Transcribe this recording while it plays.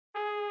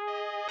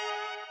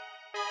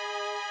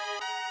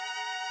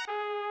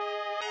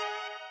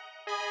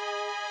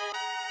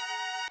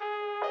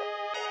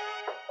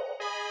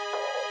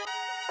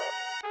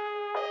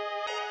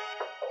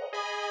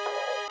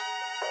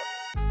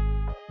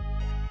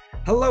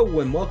Hello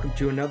and welcome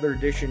to another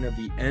edition of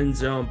the End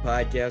Zone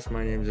Podcast.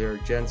 My name is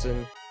Eric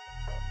Jensen,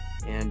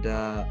 and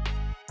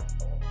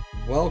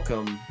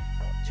welcome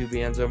to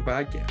the End Zone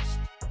Podcast.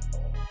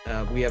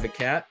 We have a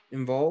cat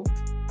involved.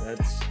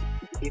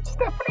 Keep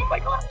stepping on my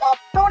laptop,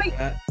 Tony.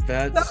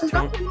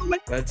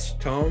 That's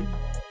Tone.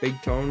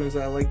 Big Tone, as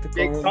I like to call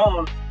Big him.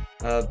 Tone.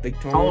 Big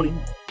Tone. Tony.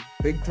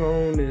 Big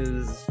Tone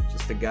is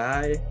just a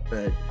guy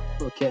that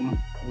Little kitten.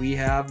 we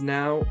have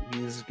now.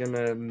 He's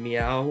gonna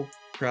meow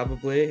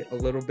probably a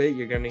little bit.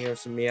 You're gonna hear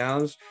some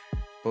meows,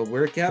 but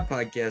we're a cat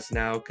podcast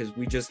now because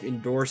we just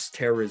endorse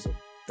terrorism.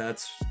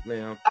 That's.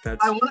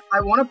 I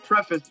want to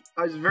preface.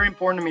 It's very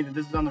important to me that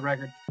this is on the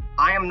record.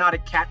 I am not a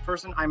cat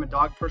person. I'm a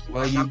dog person.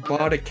 Well, I'm you not-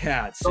 bought a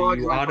cat, so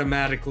Dog's you my-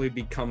 automatically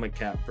become a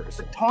cat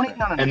person. But Tony,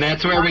 no. And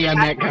that's where I'm we not a end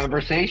cat that person.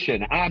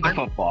 conversation on the I'm-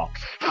 football.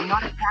 I'm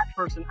not a cat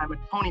person. I'm a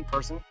Tony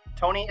person.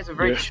 Tony is a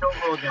very Yeah. chill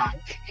little guy.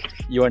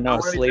 You are now I a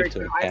wanna be slave very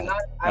to a clear.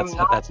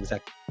 cat. That's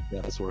exactly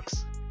how this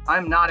works.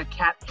 I'm not a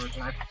cat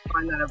person. I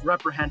find that a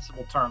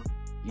reprehensible term.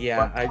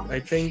 Yeah, I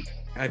think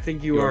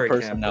you You're are a a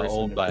person cat now person.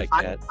 owned by a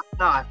I'm cat.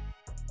 not,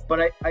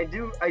 but I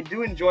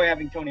do enjoy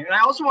having Tony. And I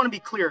also want to be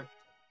clear.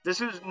 This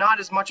is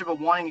not as much of a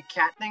wanting a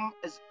cat thing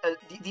as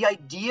the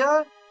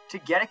idea to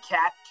get a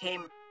cat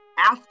came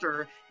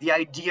after the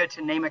idea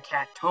to name a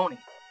cat Tony.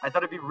 I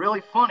thought it'd be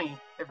really funny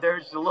if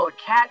there's a little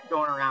cat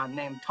going around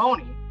named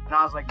Tony, and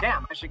I was like,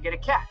 damn, I should get a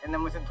cat. And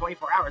then within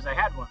 24 hours, I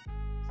had one.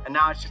 And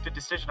now it's just a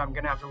decision I'm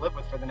going to have to live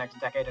with for the next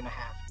decade and a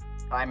half.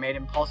 I made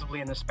impulsively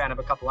in the span of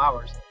a couple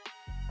hours.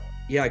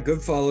 Yeah,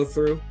 good follow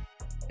through,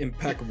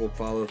 impeccable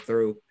follow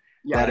through.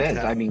 Yeah, That is,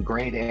 have- I mean,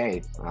 grade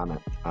A on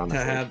it.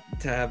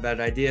 To have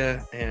that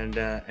idea and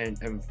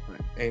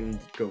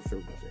go through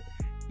with it.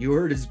 You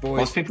heard his voice.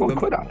 Most people would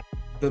quit on it.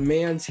 The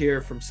man's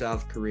here from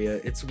South Korea.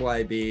 It's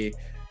YB.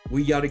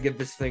 We got to get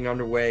this thing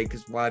underway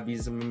because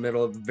YB's in the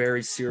middle of a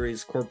very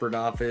serious corporate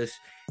office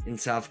in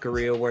South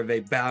Korea where they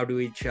bow to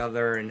each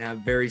other and have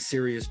very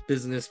serious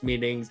business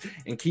meetings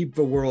and keep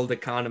the world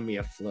economy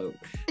afloat.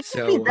 It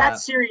So can't be that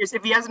serious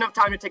if he has enough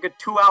time to take a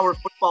 2-hour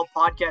football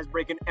podcast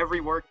break in every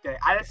workday.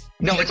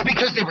 No, it's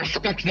because they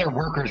respect their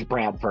workers,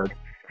 Bradford.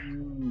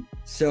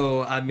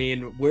 So I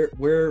mean,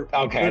 we're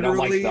Okay, I don't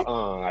like literally- the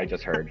I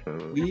just heard.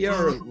 we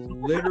are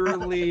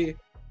literally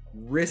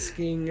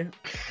risking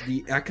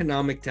the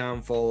economic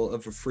downfall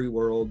of a free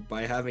world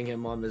by having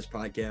him on this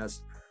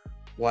podcast.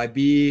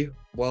 YB,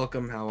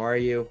 welcome. How are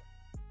you?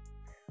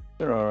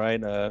 They're all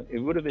right. It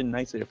would have been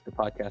nicer if the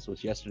podcast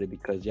was yesterday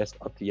because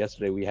up to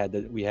yesterday we had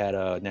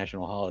a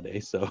national holiday,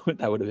 so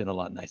that would have been a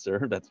lot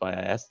nicer. That's why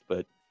I asked.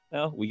 But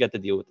no, we got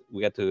to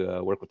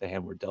work with the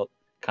hand we're dealt,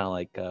 kind of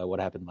like what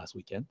happened last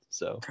weekend.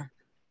 So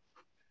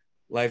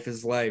Life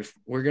is life.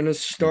 We're gonna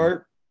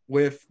start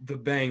with the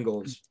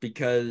Bengals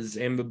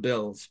and the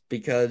Bills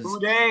because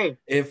Today.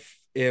 if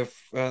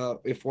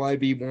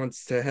YB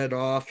wants to head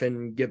off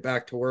and get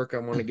back to work, I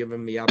want to give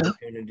him the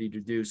opportunity to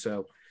do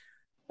so.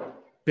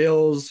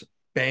 Bills,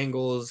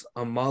 Bengals,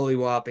 a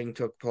mollywhopping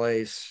took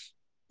place.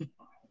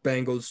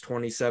 Bengals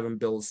 27,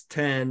 Bills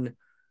 10.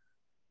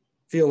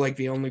 Feel like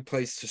the only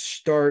place to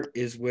start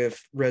is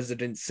with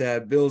resident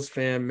sad Bills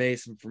fan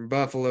Mason from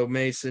Buffalo.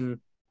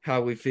 Mason,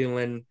 how we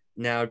feeling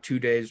now 2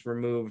 days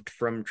removed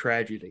from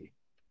tragedy?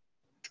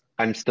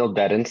 I'm still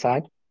dead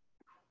inside.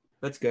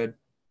 That's good.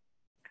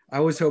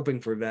 I was hoping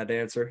for that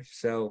answer,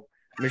 so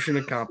mission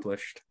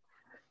accomplished.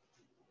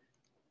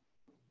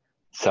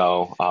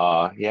 So,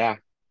 yeah,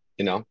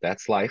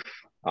 that's life.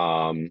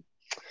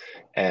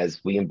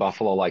 As we in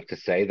Buffalo like to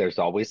say, there's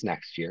always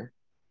next year.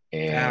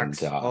 And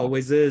Facts,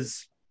 always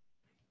is.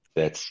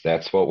 that's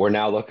what we're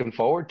now looking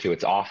forward to.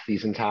 It's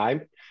off-season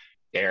time.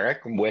 Eric,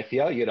 I'm with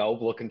you,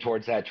 looking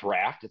towards that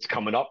draft. It's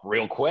coming up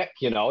real quick.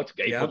 It's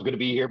April's going to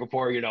be here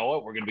before you know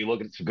it. We're going to be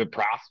looking at some good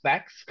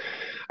prospects.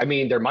 I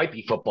mean, there might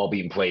be football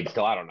being played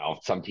still. I don't know.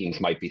 Some teams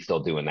might be still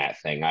doing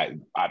that thing.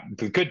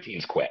 The good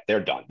teams quit.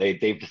 They're done.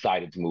 They've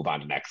decided to move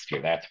on to next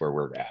year. That's where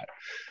we're at.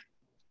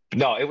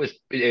 No, it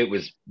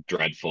was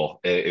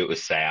dreadful. It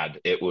was sad.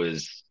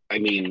 It's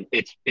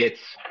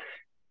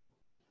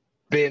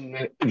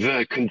been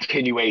the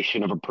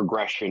continuation of a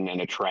progression and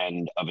a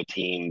trend of a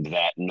team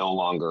that no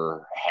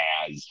longer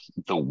has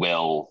the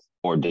will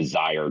or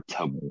desire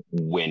to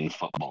win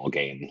football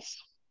games.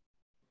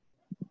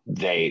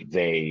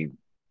 The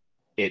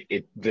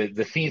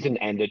season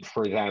ended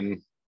for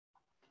them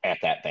at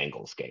that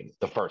Bengals game,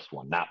 the first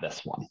one, not this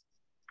one.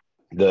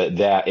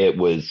 It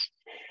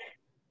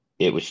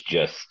was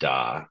just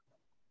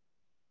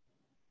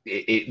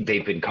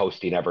they've been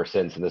coasting ever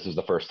since, and this is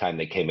the first time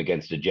they came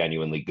against a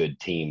genuinely good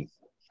team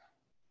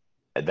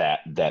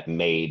that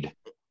made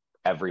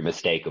every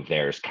mistake of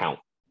theirs count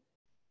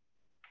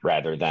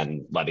rather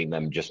than letting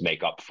them just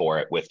make up for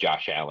it with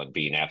Josh Allen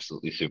being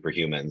absolutely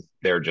superhuman.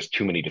 There are just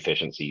too many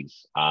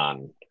deficiencies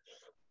on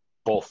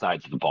both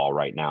sides of the ball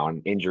right now,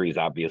 and injuries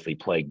obviously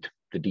plagued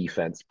the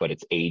defense, but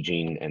it's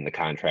aging and the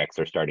contracts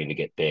are starting to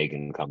get big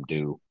and come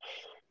due.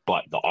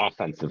 But the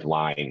offensive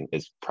line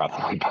is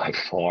probably by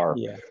far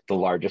the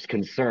largest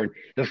concern.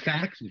 The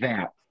fact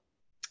that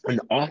An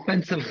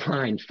offensive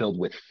line filled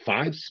with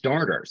 5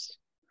 starters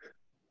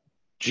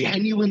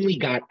genuinely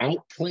got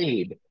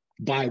outplayed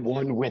by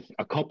one with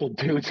a couple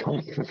dudes on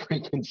the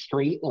freaking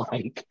street.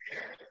 Like,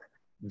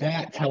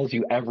 that tells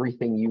you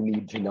everything you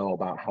need to know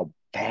about how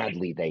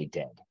badly they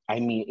did. I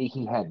mean,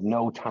 he had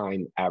no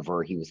time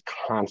ever. He was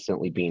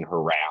constantly being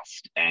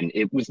harassed, and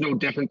it was no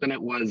different than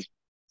it was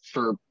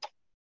for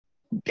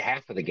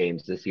half of the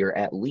games this year,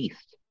 at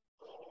least,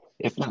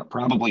 if not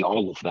probably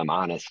all of them,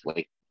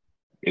 honestly.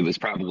 It was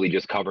probably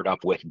just covered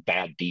up with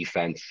bad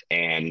defense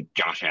and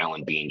Josh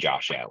Allen being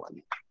Josh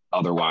Allen.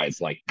 Otherwise,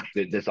 like,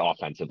 this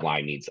offensive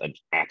line needs an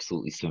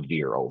absolutely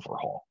severe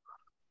overhaul.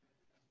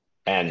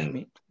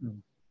 And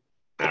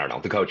I don't know,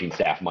 the coaching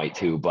staff might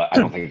too, but I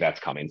don't think that's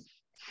coming.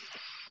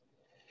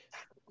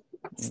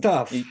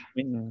 Stuff.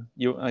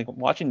 You like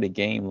watching the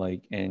game,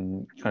 like,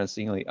 and kind of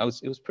seeing, like,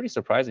 it was pretty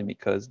surprising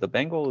because the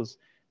Bengals,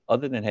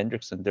 other than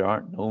Hendrickson, they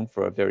aren't known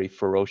for a very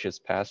ferocious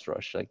pass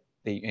rush. Like,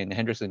 and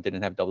Hendrickson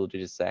didn't have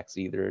double-digit sacks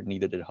either,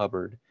 neither did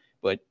Hubbard.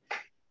 But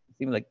it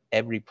seemed like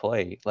every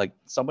play, like,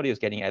 somebody was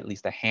getting at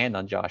least a hand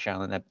on Josh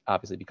Allen.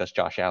 Obviously, because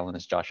Josh Allen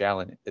is Josh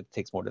Allen, it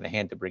takes more than a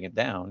hand to bring it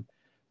down.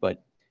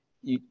 But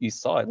you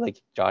saw it,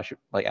 like,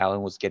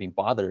 Allen was getting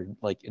bothered,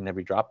 like, in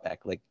every drop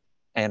back. Like,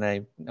 and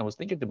I was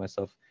thinking to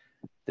myself,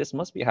 this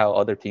must be how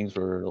other teams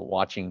were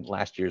watching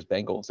last year's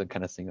Bengals and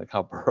kind of seeing, like,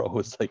 how Burrow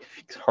was, like,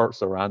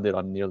 surrounded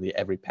on nearly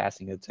every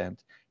passing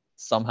attempt,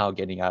 somehow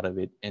getting out of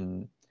it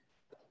and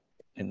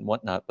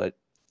whatnot. But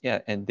yeah,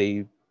 and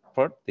they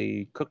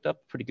cooked up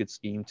a pretty good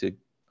scheme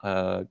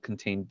to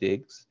contain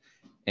Diggs.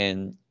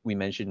 And we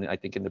mentioned, I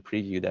think, in the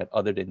preview that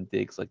other than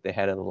Diggs, like, they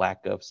had a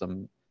lack of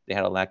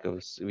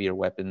severe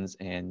weapons,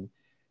 and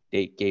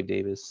Gabe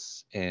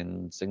Davis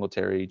and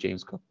Singletary,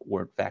 James Cook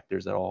weren't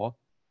factors at all.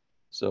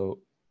 So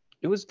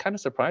it was kind of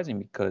surprising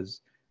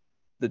because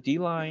the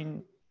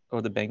D-line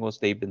or the Bengals,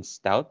 they've been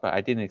stout, but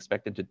I didn't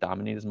expect them to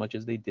dominate as much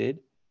as they did.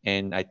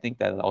 And I think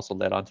that also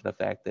led on to the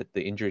fact that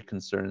the injury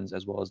concerns,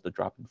 as well as the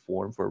drop in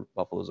form for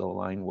Buffalo's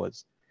O-line,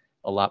 was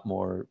a lot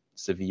more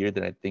severe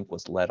than I think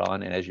was led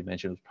on. And as you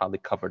mentioned, it was probably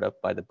covered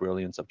up by the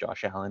brilliance of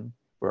Josh Allen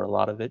for a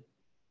lot of it.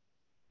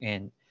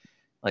 And,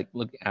 like,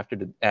 look, after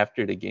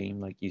the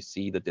game, like, you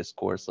see the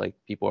discourse, like,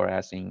 people are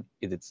asking,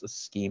 is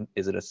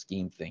it a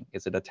scheme thing?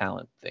 Is it a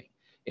talent thing?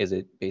 Is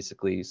it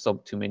basically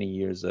too many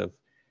years of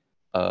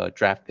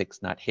draft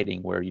picks not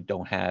hitting, where you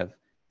don't have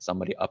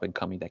somebody up and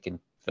coming that can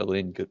fill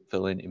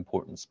in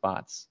important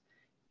spots?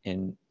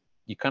 And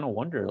you kind of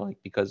wonder, like,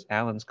 because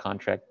Allen's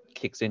contract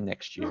kicks in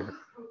next year,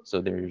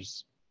 so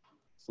there's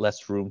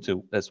less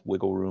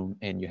wiggle room,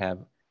 and you have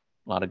a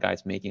lot of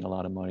guys making a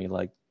lot of money.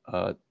 Like,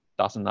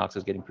 Dawson Knox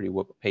is getting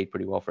paid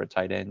pretty well for a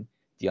tight end.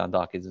 Deion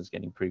Dawkins is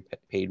getting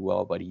paid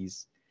well, but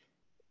he's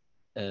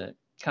kind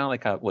of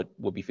like what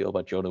we feel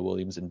about Jonah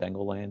Williams in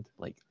Bengal land.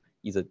 Like,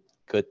 he's a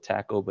good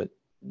tackle, but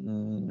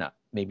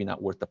maybe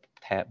not worth the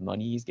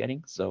money he's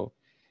getting. So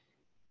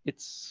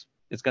it's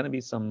going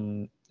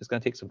to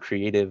take some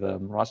creative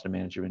roster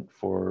management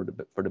for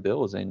the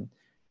Bills. And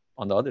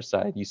on the other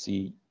side, you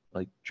see,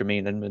 like,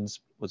 Jermaine Edmonds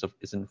is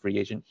a free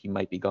agent. He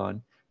might be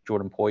gone.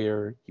 Jordan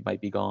Poyer, he might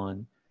be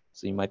gone.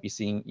 So you might be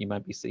seeing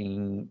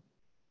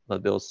the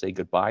Bills say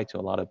goodbye to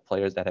a lot of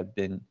players that have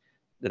been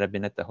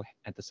at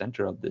the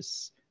center of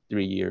this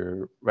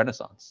 3-year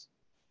renaissance.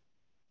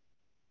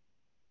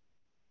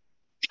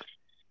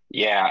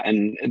 Yeah,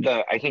 and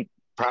I think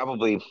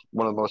probably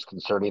one of the most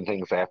concerning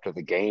things after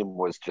the game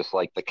was just,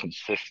 like, the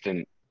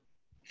consistent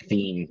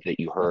theme that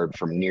you heard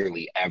from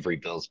nearly every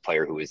Bills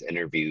player who was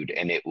interviewed,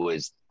 and it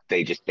was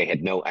they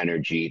had no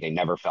energy, they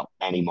never felt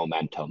any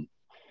momentum,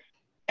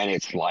 and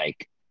it's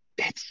like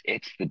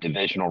it's the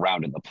divisional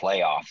round in the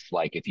playoffs.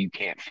 Like, if you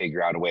can't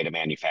figure out a way to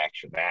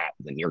manufacture that,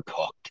 then you're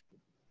cooked.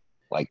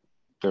 Like,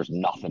 there's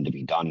nothing to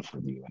be done for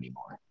you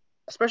anymore.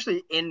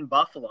 Especially in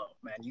Buffalo,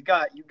 man. You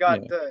got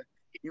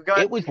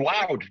It was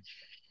loud.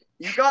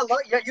 You got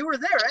lucky. Yeah, you were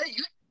there, right?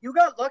 You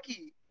got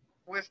lucky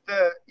with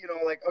the,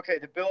 like, okay,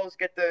 the Bills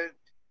get the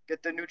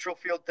neutral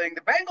field thing.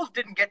 The Bengals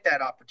didn't get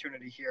that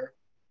opportunity here,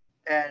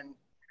 and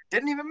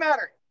didn't even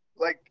matter.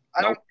 Like,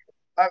 I'm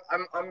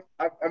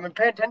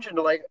paying attention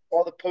to, like,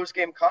 all the post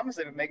game comments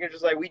they've been making. It's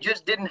just like, we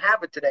just didn't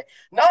have it today.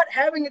 Not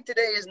having it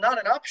today is not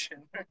an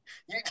option.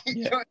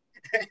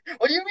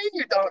 What do you mean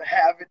you don't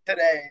have it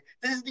today?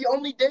 This is the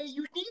only day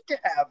you need to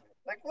have it.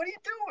 Like, what are you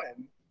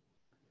doing?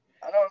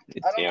 I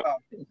don't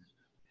know.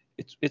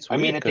 It's. I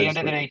mean, at the end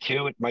of the day,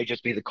 too, it might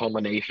just be the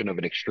culmination of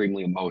an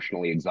extremely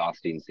emotionally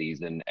exhausting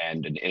season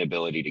and an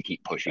inability to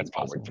keep pushing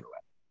forward through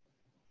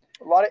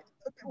it. A lot of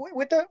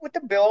with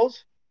the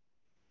Bills,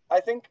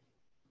 I think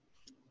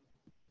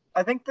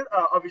that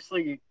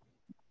obviously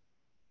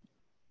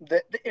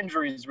the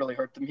injuries really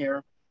hurt them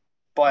here,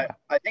 but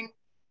I think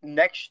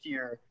next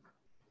year,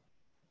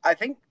 I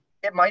think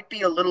it might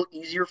be a little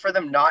easier for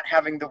them not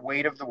having the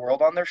weight of the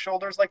world on their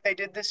shoulders like they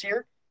did this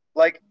year.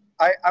 Like,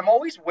 I'm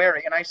always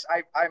wary, and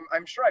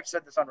I'm sure I've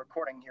said this on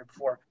recording here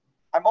before.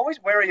 I'm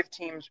always wary of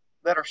teams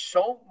that are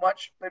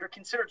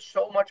considered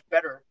so much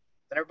better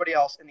than everybody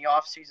else in the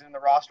offseason and the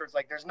roster. It's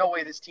like, there's no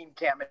way this team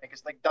can't make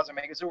it, like, doesn't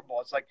make a Super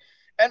Bowl. It's like,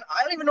 and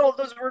I don't even know if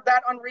those were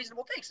that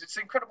unreasonable takes. It's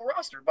an incredible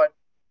roster. But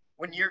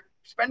when you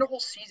spend a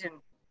whole season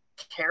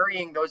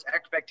carrying those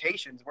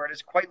expectations, where it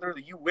is quite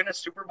literally you win a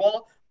Super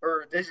Bowl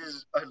or this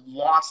is a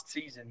lost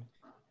season,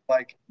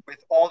 like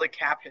with all the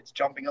cap hits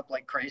jumping up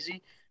like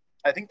crazy,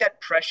 I think that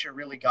pressure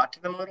really got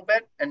to them a little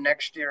bit. And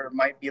next year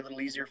might be a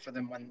little easier for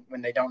them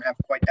when they don't have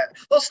quite that.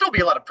 There'll still be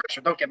a lot of pressure,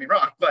 don't get me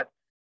wrong, but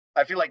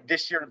I feel like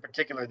this year in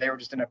particular, they were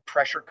just in a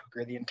pressure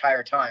cooker the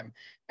entire time.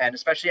 And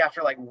especially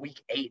after like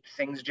week 8,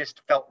 things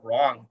just felt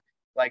wrong.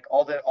 Like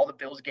all the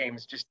Bills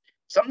games, just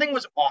something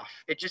was off.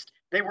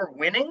 They were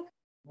winning,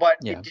 but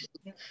it just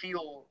didn't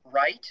feel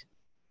right.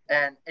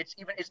 And it's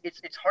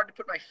hard to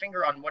put my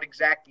finger on what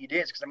exactly it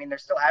is, because I mean they're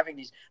still having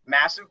these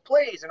massive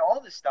plays and all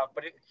this stuff,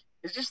 but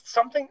it's just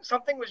something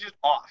was just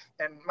off.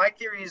 And my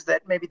theory is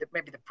that maybe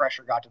the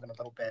pressure got to them a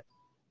little bit.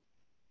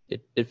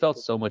 It felt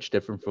so much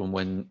different from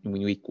when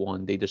week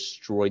 1 they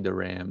destroyed the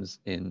Rams,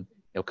 and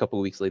a couple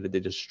of weeks later they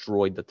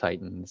destroyed the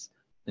Titans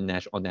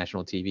on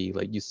national TV.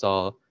 Like, you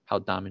saw how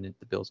dominant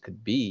the Bills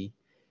could be,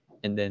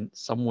 and then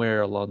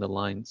somewhere along the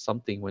line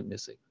something went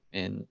missing,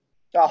 and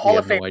Hall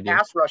of Fame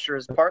pass rusher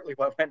is partly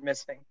what went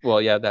missing.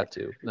 Well, yeah, that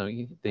too. No,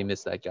 they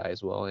missed that guy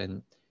as well,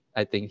 and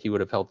I think he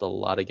would have helped a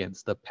lot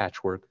against the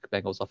patchwork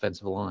Bengals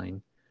offensive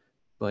line.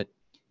 But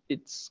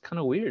it's kind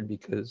of weird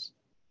because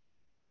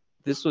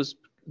this was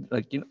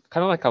like, kind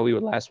of like how we were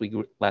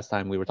last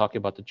time we were talking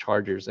about the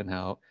Chargers and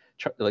how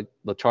like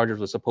the Chargers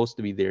was supposed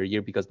to be their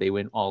year because they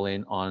went all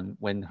in on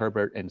when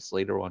Herbert and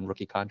Slater were on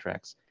rookie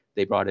contracts.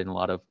 They brought in a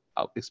lot of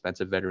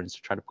expensive veterans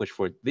to try to push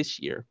for it this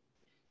year,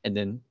 and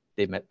then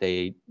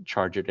they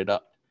charged it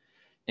up.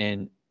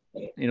 And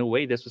in a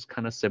way, this was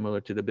kind of similar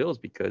to the Bills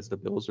because the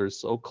Bills were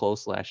so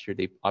close last year.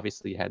 They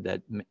obviously had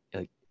that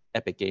like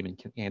epic game in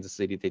Kansas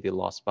City that they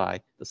lost by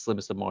the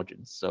slimmest of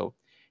margins. So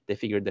they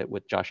figured that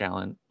with Josh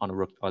Allen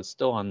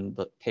still on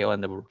the tail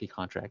end of a rookie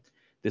contract,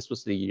 this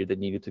was the year that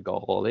needed to go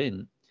all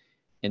in.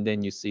 And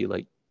then you see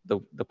like the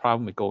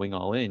problem with going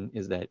all in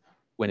is that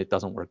when it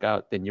doesn't work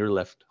out, then you're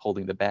left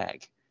holding the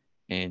bag,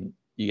 and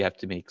you have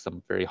to make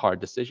some very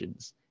hard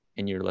decisions,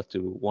 and you're left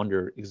to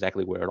wonder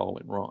exactly where it all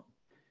went wrong.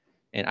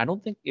 And I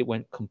don't think it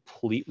went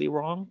completely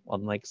wrong,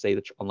 unlike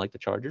the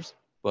Chargers,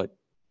 but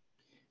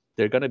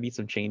there are going to be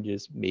some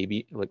changes,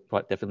 maybe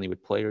definitely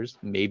with players,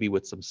 maybe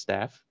with some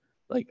staff.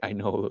 Like, I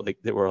know like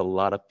there were a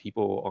lot of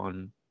people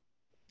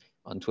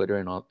on Twitter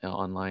and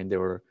online, they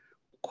were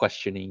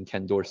questioning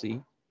Ken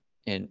Dorsey,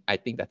 and I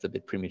think that's a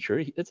bit premature.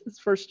 It's his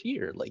first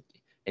year, like,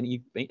 and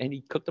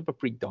he cooked up a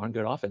pretty darn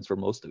good offense for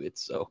most of it.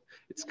 So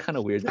it's kind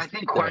of weird. I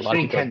think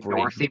questioning Ken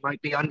Dorsey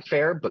might be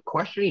unfair, but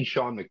questioning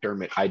Sean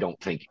McDermott, I don't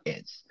think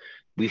is.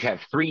 We've had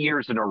 3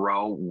 years in a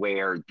row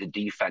where the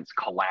defense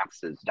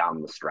collapses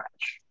down the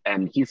stretch,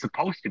 and he's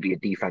supposed to be a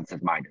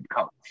defensive-minded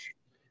coach.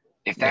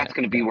 If that's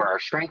going to be where our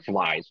strength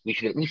lies, we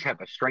should at least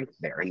have a strength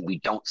there, and we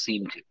don't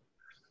seem to.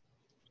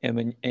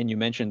 And you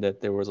mentioned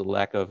that there was a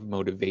lack of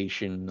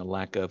motivation, a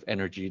lack of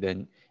energy,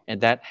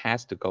 and that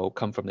has to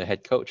come from the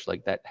head coach.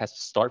 Like, that has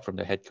to start from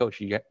the head coach.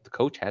 The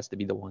coach has to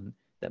be the one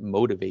that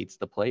motivates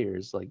the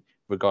players, like,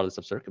 regardless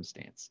of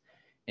circumstance.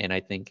 And I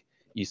think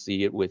you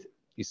see it with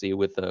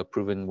a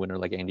proven winner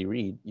like Andy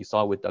Reid. You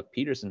saw with Doug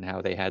Peterson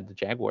how they had the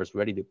Jaguars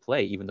ready to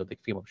play, even though they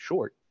came up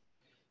short.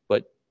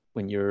 But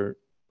when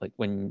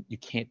you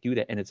can't do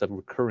that and it's a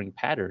recurring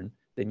pattern,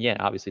 then yeah,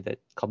 obviously that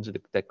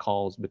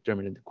calls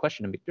McDermott into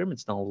question. And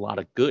McDermott's done a lot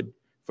of good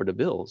for the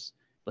Bills.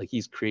 Like,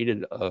 he's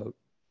created a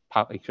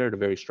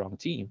very strong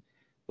team,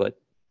 but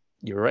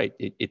you're right.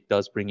 It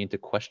does bring into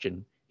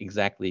question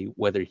exactly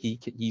whether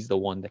he's the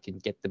one that can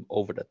get them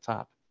over the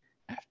top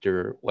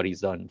after what he's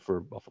done for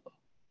Buffalo.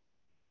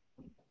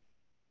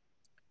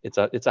 It's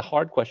a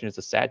hard question. It's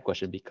a sad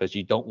question because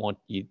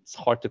it's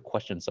hard to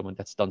question someone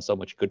that's done so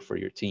much good for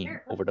your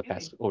team over the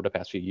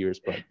past few years,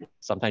 but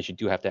sometimes you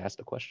do have to ask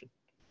the question.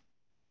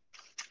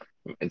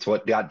 It's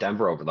what got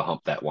Denver over the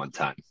hump that one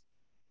time.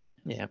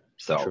 Yeah.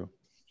 So true.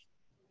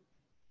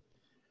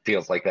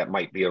 Feels like that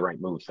might be a right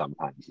move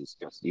sometimes. It's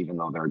just, even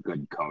though they're a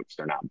good coach,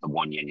 they're not the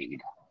one you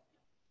need.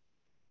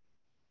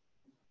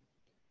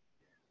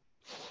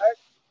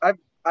 I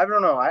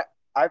don't know.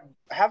 I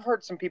have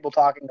heard some people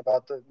talking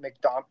about the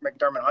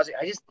McDermott.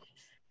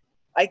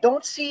 I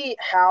don't see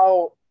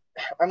how.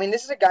 I mean,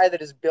 this is a guy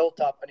that has built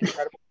up an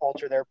incredible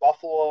culture there.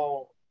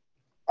 Buffalo,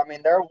 I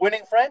mean, they're a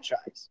winning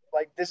franchise.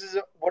 Like, this is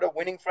what a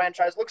winning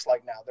franchise looks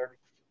like now. They're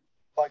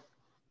like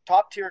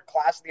top tier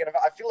class of the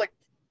NFL. I feel like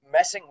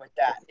messing with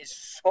that is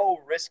so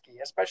risky,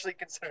 especially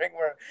considering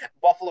where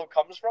Buffalo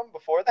comes from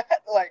before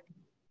that. Like,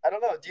 I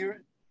don't know. Do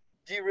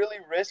you really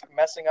risk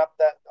messing up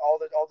that all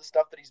the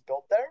stuff that he's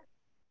built there?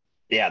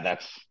 Yeah,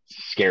 that's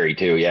scary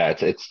too. Yeah,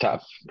 it's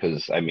tough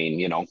because, I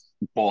mean,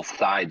 both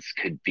sides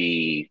could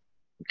be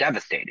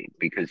devastating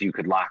because you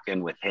could lock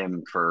in with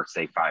him for,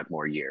 say, 5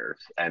 more years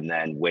and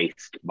then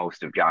waste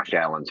most of Josh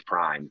Allen's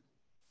prime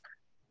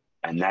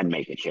and then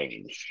make a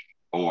change.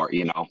 Or,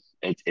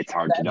 it's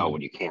hard to know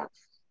when you can't.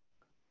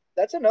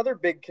 That's another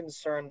big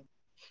concern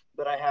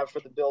that I have for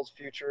the Bills'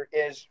 future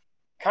is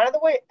kind of the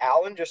way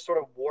Allen just sort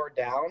of wore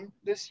down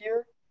this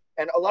year.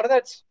 And a lot of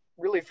that's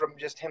really from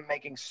just him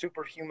making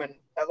superhuman,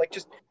 like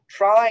just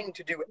trying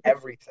to do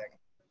everything,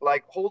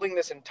 like holding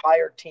this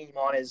entire team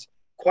on his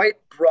quite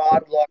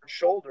broad, large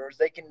shoulders.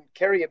 They can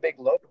carry a big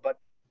load, but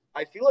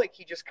I feel like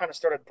he just kind of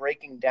started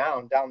breaking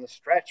down the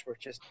stretch where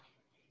just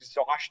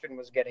exhaustion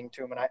was getting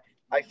to him. And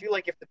I feel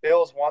like if the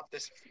Bills want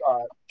this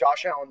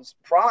Josh Allen's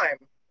prime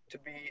to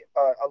be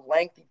a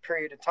lengthy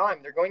period of time,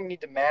 they're going to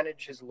need to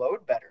manage his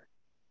load better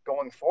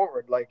going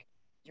forward. Like,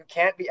 you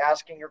can't be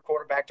asking your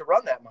quarterback to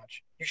run that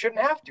much. You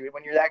shouldn't have to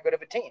when you're that good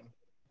of a team.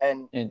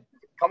 And it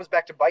comes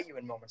back to bite you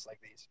in moments like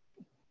these.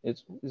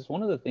 It's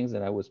one of the things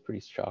that I was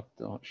pretty shocked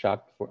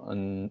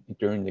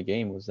during the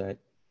game was that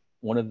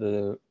one of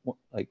the,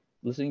 like,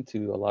 listening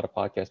to a lot of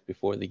podcasts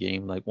before the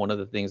game, like one of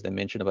the things they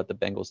mentioned about the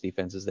Bengals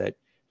defense is that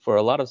for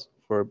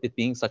it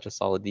being such a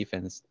solid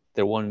defense,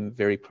 their one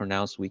very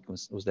pronounced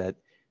weakness was that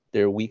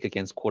they're weak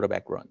against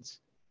quarterback runs.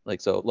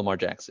 Like, so Lamar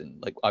Jackson,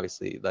 like,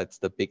 obviously that's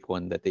the big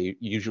one that they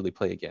usually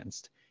play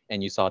against.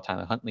 And you saw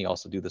Tyler Huntley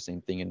also do the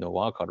same thing in the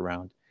wildcard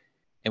round.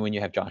 And when you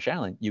have Josh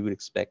Allen, you would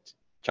expect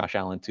Josh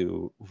Allen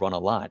to run a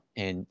lot.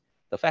 And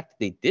the fact that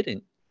they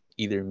didn't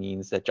either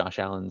means that Josh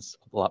Allen's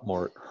a lot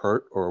more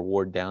hurt or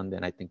worn down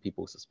than I think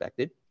people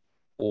suspected,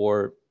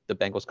 or the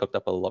Bengals cooked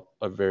up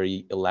a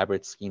very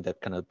elaborate scheme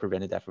that kind of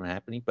prevented that from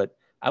happening. But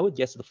I would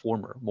guess the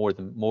former more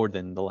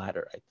than the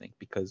latter, I think,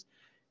 because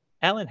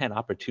Allen had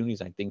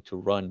opportunities, I think, to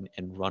run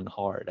and run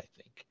hard, I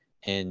think,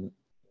 and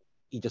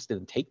he just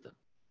didn't take them.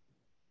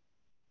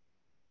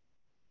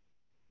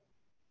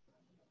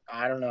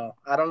 I don't know.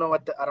 I don't know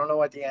what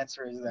the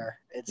answer is there.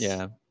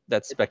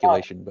 That's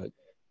speculation, but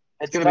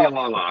it's going to be a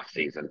long off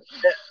season.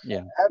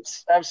 Yeah,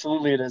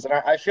 absolutely it is, and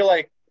I feel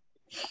like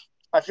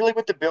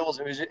with the Bills,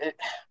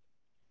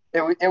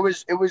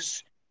 it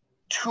was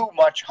too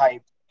much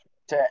hype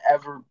to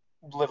ever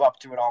live up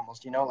to it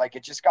almost, like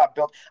it just got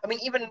built. I mean,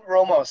 even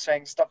Romo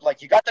saying stuff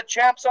like, you got the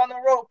champs on the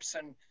ropes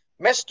and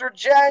Mr.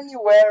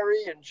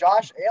 January and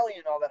Josh Allen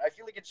and all that. I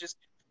feel like it just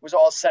was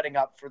all setting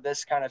up for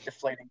this kind of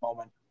deflating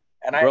moment.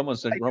 And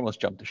Romo's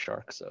jumped the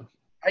shark, so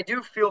I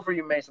do feel for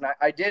you, Mason.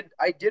 I did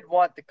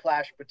want the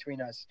clash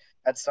between us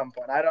at some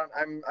point.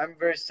 I'm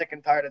very sick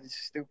and tired of these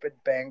stupid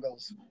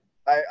Bengals.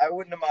 I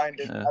wouldn't have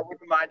minded. I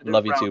wouldn't have minded.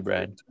 Love you too,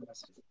 Brad.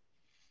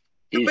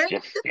 He's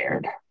just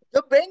scared.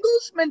 The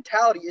Bengals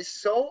mentality is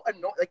so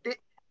annoying. Like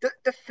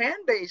the fan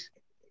base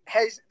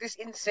has this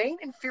insane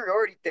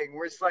inferiority thing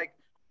where it's like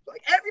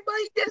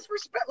everybody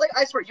disrespect. Like,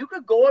 I swear, you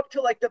could go up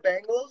to like the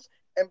Bengals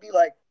and be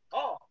like,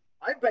 "Oh,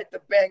 I bet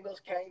the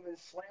Bengals can't even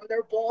slam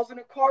their balls in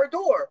a car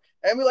door,"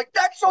 and be like,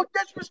 "That's so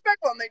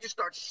disrespectful," and they just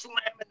start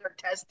slamming their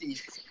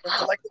testes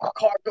into like the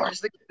car door.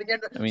 Just again,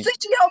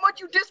 see how much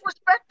you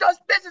disrespect us.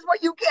 This is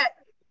what you get.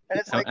 And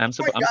it's like, I'm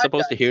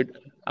supposed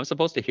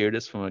to hear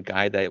this from a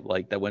guy that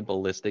went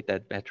ballistic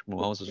that Patrick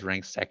Mahomes was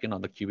ranked second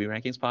on the QB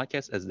rankings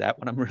podcast. Is that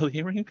what I'm really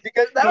hearing?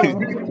 Because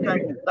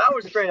that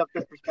was straight up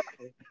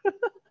disrespectful.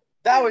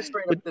 That was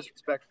straight up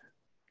disrespectful.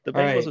 The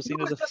Bengals were seen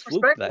as a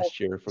fluke last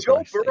year. For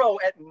Joe Burrow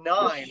at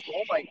 9.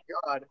 Oh my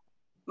God!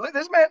 Look,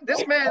 this man.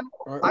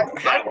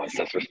 That was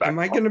disrespectful. Am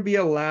I going to be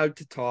allowed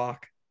to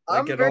talk?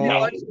 I'm very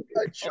much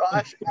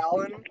Josh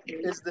Allen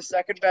is the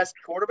second best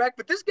quarterback,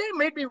 but this game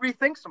made me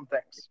rethink some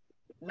things.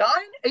 9,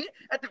 8,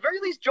 at the very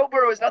least, Joe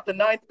Burrow is not the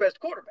 9th best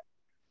quarterback.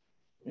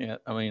 Yeah,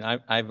 I mean,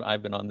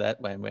 I've been on that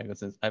bandwagon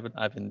since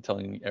I've been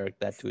telling Eric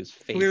that to his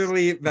face.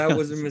 Clearly, that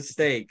was a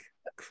mistake.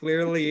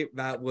 Clearly,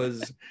 that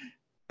was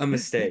a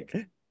mistake.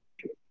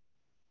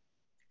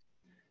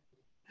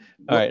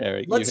 All right,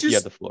 Eric, you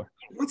have the floor.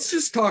 Let's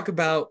just talk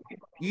about,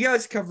 you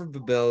guys covered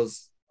the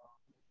Bills.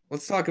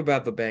 Let's talk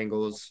about the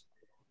Bengals.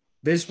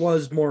 This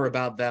was more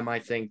about them, I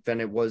think, than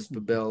it was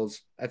the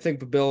Bills. I think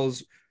the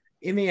Bills,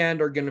 in the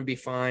end, are going to be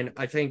fine.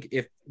 I think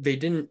if they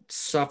didn't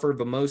suffer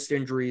the most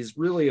injuries,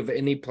 really, of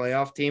any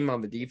playoff team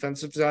on the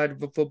defensive side of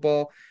the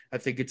football, I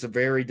think it's a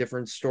very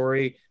different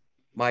story.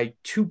 My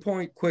 2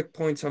 quick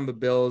points on the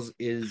Bills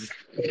is,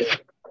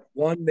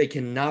 1, they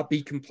cannot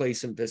be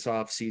complacent this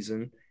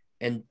offseason.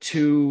 And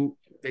 2,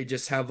 they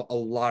just have a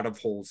lot of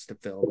holes to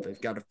fill.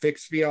 They've got to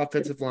fix the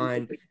offensive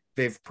line.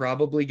 They've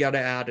probably got to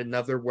add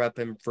another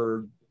weapon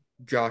for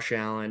Josh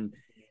Allen.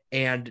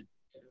 And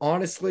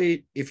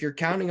honestly, if you're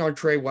counting on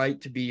Trey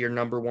White to be your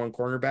number 1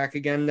 cornerback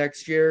again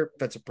next year,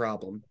 that's a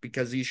problem,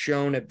 because he's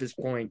shown at this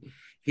point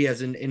he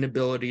has an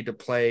inability to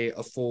play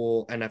a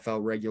full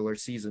NFL regular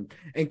season.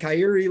 And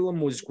Kaiir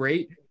Elam was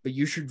great, but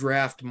you should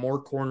draft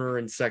more corner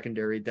and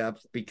secondary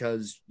depth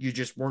because you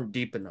just weren't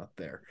deep enough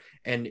there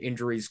and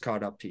injuries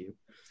caught up to you.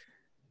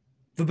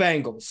 The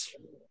Bengals.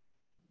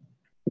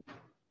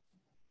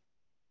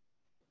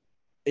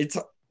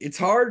 It's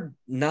hard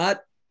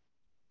not,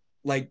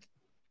 like,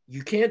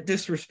 you can't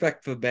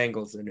disrespect the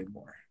Bengals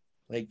anymore.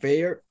 Like,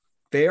 they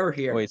are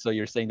here. Wait, so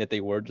you're saying that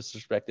they were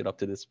disrespected up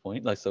to this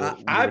point? Like, so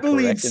I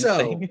believe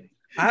so.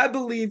 I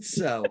believe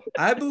so.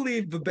 I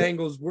believe the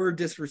Bengals were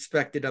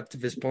disrespected up to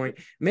this point,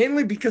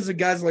 mainly because of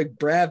guys like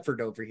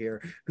Bradford over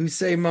here who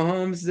say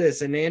Mahomes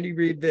this and Andy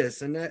Reid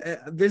this and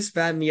this,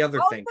 that, and the other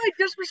thing. I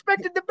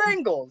disrespected the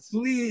Bengals.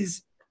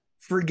 Please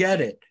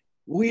forget it.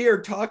 We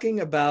are talking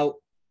about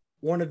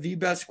one of the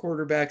best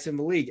quarterbacks in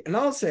the league. And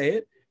I'll say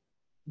it,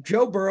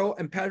 Joe Burrow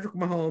and Patrick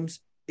Mahomes,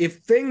 if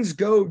things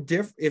go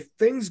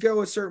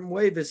a certain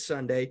way this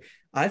Sunday,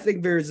 I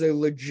think there's a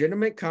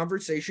legitimate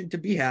conversation to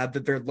be had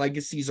that their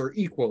legacies are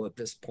equal at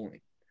this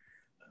point.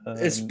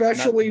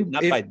 Especially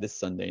not by this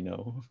Sunday,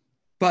 no.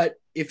 But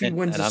if he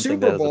wins a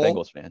Super Bowl, as a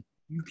Bengals fan,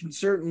 you can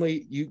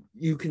certainly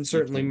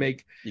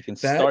make. You can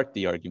start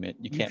the argument.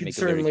 You can't make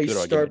a very good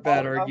start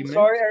that argument. I'm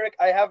sorry, Eric.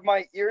 I have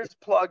my ears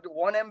plugged.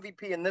 One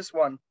MVP in this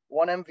one,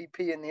 one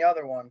MVP in the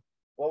other one.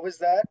 What was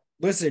that?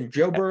 Listen,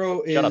 Joe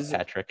Burrow is. Shut up,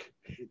 Patrick.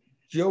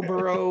 Joe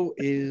Burrow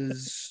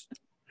is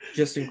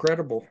just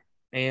incredible,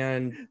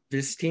 and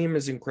this team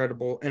is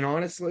incredible. And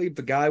honestly,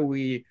 the guy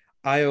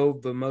I owe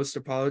the most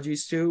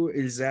apologies to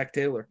is Zach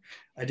Taylor.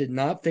 I did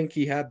not think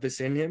he had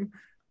this in him,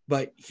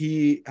 but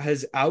he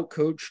has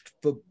outcoached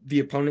the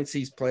opponents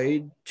he's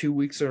played 2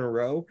 weeks in a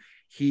row.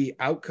 He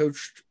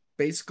outcoached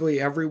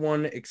basically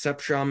everyone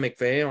except Sean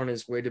McVay on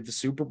his way to the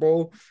Super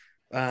Bowl.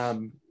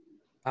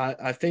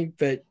 I think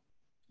that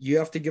you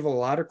have to give a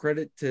lot of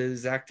credit to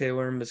Zach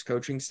Taylor and his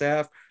coaching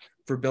staff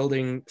for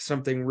building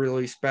something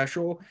really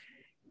special.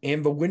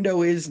 And the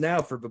window is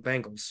now for the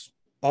Bengals.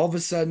 All of a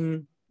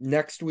sudden,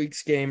 next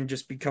week's game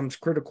just becomes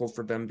critical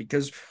for them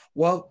because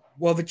while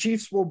the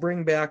Chiefs will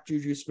bring back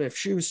Juju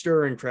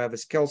Smith-Schuster and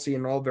Travis Kelce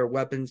and all their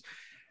weapons,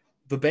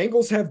 the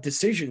Bengals have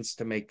decisions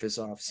to make this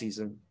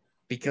offseason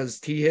because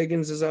T.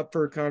 Higgins is up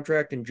for a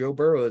contract and Joe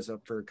Burrow is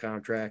up for a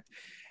contract.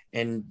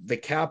 And the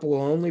cap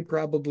will only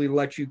probably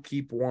let you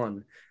keep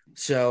one.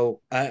 So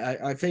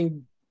I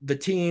think the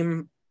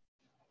team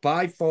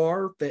by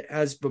far that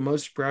has the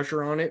most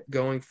pressure on it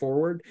going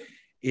forward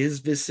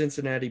is this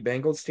Cincinnati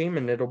Bengals team,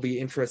 and it'll be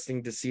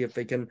interesting to see if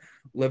they can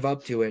live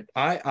up to it.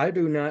 I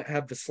do not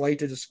have the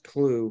slightest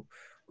clue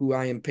who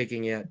I am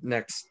picking at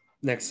next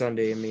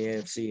Sunday in the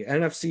AFC.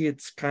 NFC,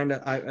 it's kind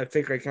of I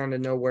think I kind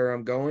of know where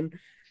I'm going,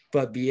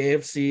 but the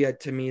AFC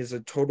to me is a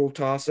total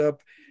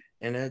toss-up,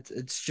 and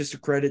it's just a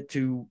credit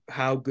to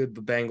how good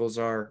the Bengals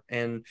are.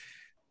 And,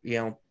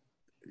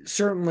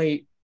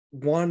 certainly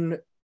one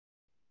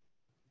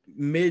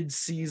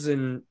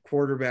mid-season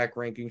quarterback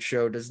ranking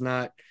show does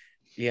not,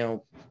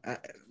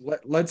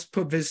 let's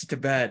put this to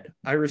bed.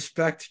 I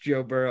respect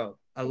Joe Burrow.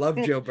 I love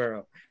Joe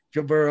Burrow.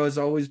 Joe Burrow has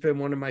always been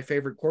one of my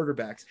favorite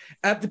quarterbacks.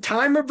 At the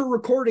time of the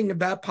recording of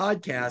that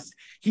podcast,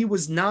 he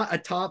was not a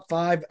top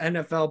 5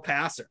 NFL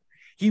passer.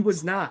 He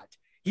was not.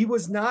 He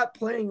was not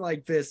playing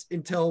like this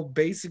until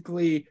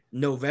basically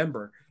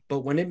November.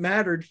 But when it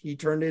mattered, he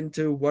turned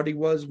into what he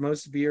was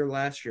most of the year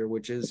last year,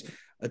 which is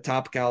a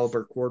top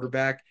caliber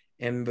quarterback.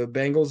 And the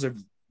Bengals have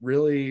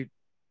really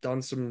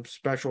done some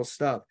special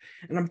stuff.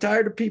 And I'm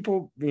tired of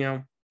people,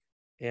 I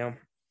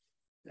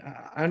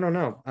don't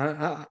know.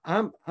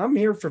 I'm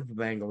here for the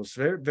Bengals.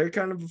 They're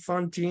kind of a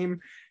fun team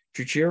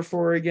to cheer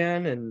for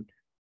again, and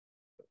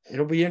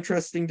it'll be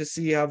interesting to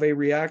see how they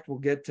react. We'll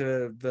get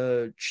to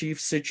the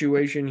Chiefs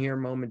situation here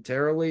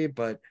momentarily,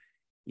 but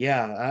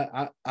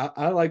yeah,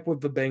 I like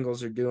what the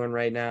Bengals are doing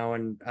right now,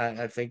 and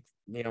I think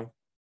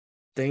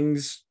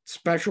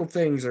special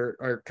things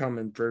are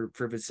coming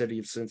for the city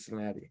of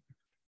Cincinnati.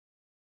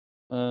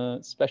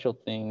 Special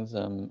things, I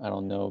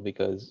don't know,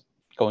 because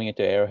going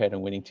into Arrowhead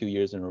and winning 2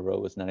 years in a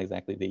row is not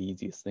exactly the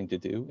easiest thing to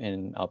do,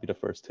 and I'll be the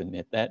first to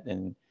admit that.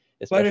 And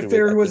but if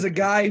there was a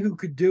guy who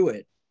could do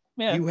it,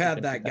 you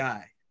have that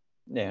guy.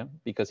 Yeah,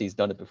 because he's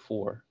done it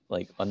before,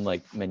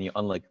 unlike many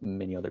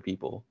other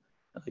people.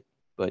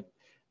 But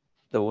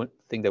the one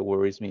thing that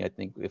worries me, I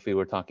think, if we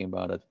were talking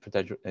about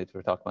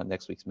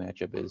next week's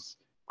matchup, is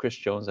Chris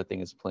Jones. I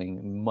think is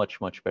playing much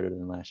better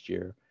than last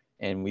year,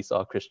 and we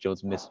saw Chris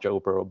Jones miss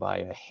Joe Burrow by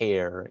a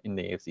hair in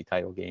the AFC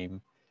title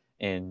game,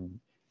 and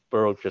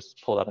Burrow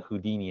just pulled out a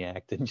Houdini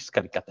act and just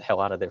kind of got the hell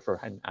out of there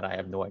and I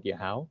have no idea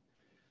how.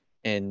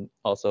 And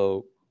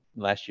also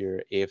last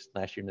year in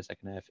the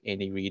second half,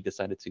 Andy Reid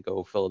decided to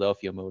go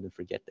Philadelphia mode and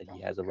forget that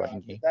he has a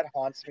running game. That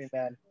haunts me,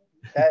 man.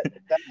 That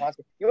haunts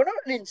me. You want to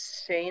know an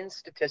insane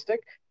statistic?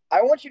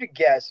 I want you to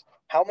guess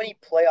how many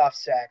playoff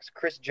sacks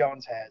Chris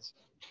Jones has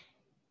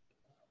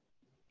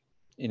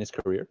in his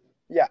career.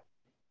 Yeah.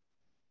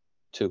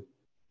 2.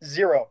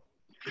 0.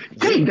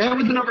 Hey, that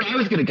was the number I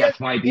was going to guess.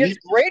 He has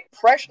great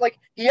pressure.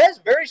 He has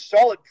very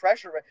solid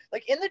pressure.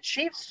 In the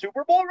Chiefs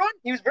Super Bowl run,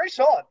 he was very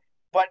solid,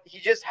 but he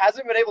just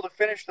hasn't been able to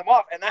finish them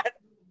off. And that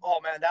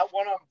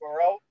one on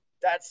Burrow,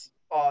 that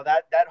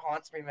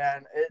haunts me,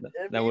 man.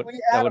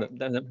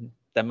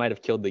 That might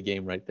have killed the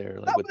game right there.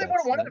 They would have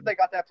won it if they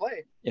got that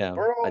play. Yeah,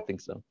 Burrow, I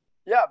think so.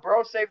 Yeah,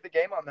 Burrow saved the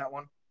game on that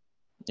one.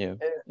 Yeah,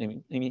 I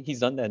mean,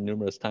 he's done that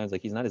numerous times.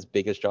 He's not as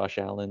big as Josh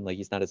Allen.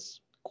 He's not as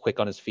quick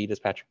on his feet as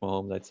Patrick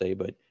Mahomes, I'd say,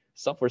 but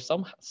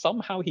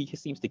somehow he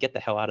seems to get the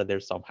hell out of there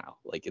somehow.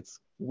 It's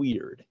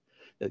weird.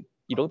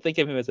 You don't think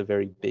of him as a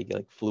very big,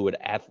 fluid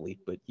athlete,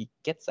 but he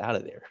gets out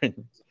of there.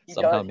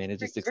 somehow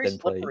manages to He's very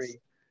extend plays.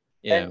 slippery.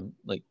 Yeah, And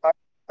like I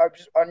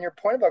just on your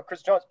point about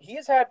Chris Jones, he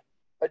has had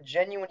a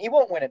genuine. He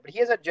won't win it, but he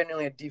has had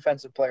genuinely a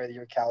defensive player of the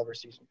year caliber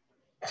season.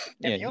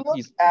 yeah, If you look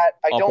he's at,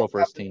 I all pro don't have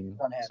first the team.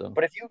 on hand, So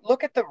but if you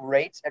look at the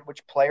rates at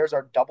which players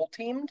are double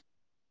teamed,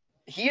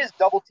 he is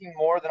double teamed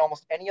more than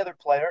almost any other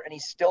player, and he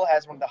still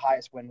has one of the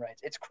highest win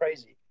rates. It's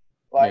crazy,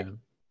 like yeah,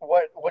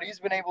 what he's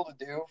been able to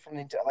do from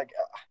the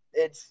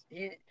it's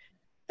he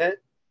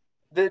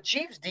the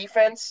Chiefs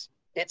defense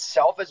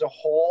itself as a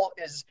whole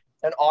is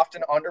an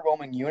often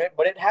underwhelming unit,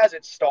 but it has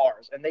its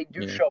stars, and they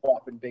do yeah. show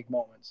up in big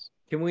moments.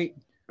 Can we?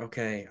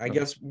 Okay, I No.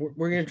 guess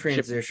we're gonna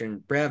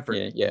transition.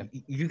 Bradford, Yeah.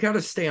 you got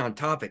to stay on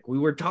topic. We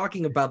were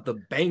talking about the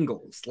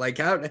Bengals. Like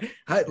how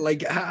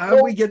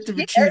Well, we get to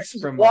the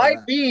Chiefs from all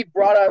that? YB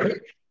brought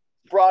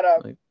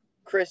up Like,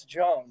 Chris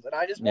Jones, and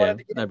I just yeah, wanted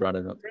to get I brought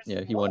it up. Chris,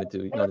 Yeah, he wanted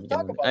to get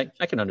on it.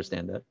 I can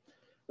understand that.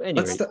 But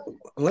anyway,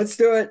 Let's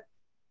do it.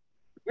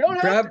 We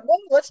don't have to. No,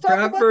 let's talk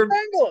Bradford, about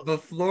the Bengals. The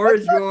floor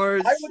is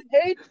yours. I would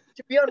hate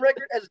to be on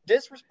record as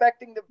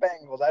disrespecting the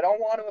Bengals. I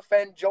don't want to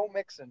offend Joe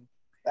Mixon.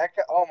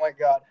 Oh my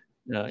God.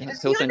 no,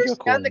 Does he'll he send you a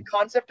understand the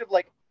concept of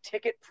like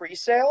ticket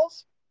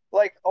pre-sales?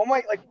 Like, oh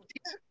my, like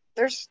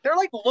they're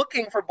like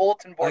looking for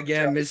bulletin board.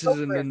 Again, this is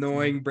an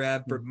annoying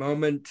Bradford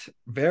moment.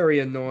 Very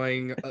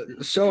annoying.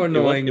 So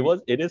annoying.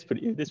 It is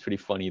pretty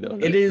funny though.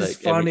 It is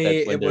funny.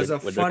 It was a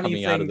when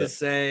funny thing to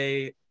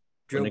say.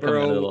 When they're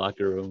coming out of the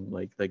locker room,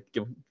 like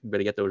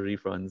better get those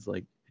refunds.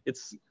 Like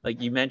it's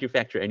like you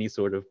manufacture any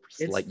sort of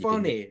slight. It's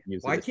funny.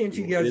 Why can't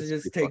you guys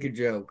just take a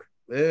joke?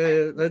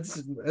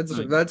 That's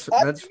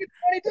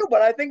funny too,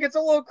 but I think it's a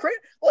little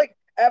like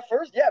at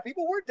first, yeah,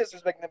 people were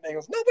disrespecting the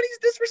Bengals. Nobody's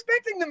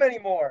disrespecting them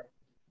anymore.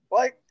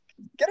 Like,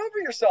 get over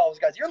yourselves,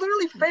 guys. You're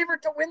literally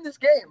favored to win this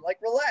game. Like,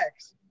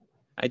 relax.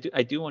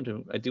 I do want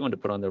to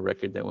put on the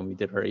record that when we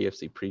did our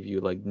AFC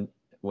preview, like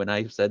when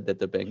I said that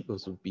the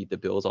Bengals would beat the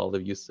Bills, all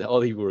of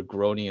you were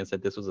groaning and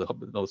said this was the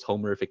most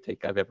homerific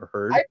take I've ever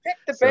heard. I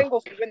picked the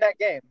Bengals to win that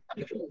game.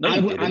 No,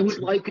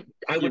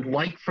 I would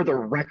like for the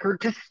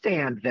record to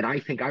stand that I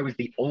think I was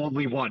the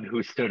only one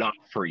who stood up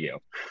for you.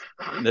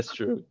 That's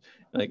true.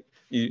 Like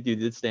you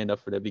did stand up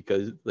for that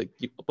because like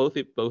both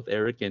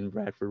Eric and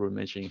Bradford were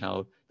mentioning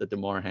how the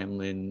Damar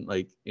Hamlin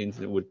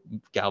incident would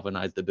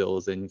galvanize the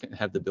Bills and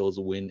have the Bills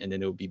win, and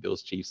then it would be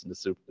Bills Chiefs in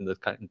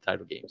the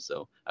title game.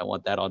 So I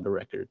want that on the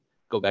record.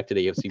 Go back to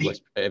the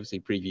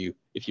AFC preview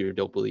if you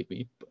don't believe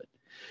me.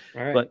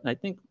 But I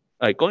think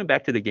going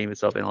back to the game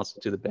itself and also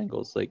to the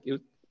Bengals, like it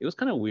was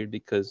kind of weird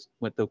because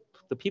with the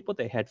people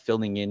they had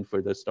filling in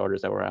for the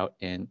starters that were out,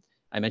 and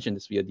I mentioned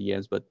this via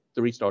DMs, but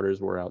 3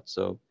 starters were out.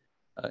 So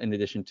in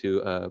addition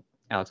to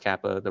Alex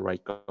Kappa, the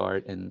right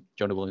guard, and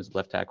Jonah Williams,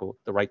 left tackle,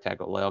 the right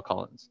tackle, Lyle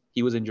Collins.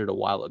 He was injured a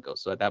while ago,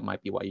 so that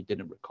might be why you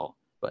didn't recall.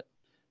 But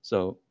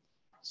so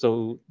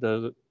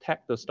the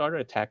starter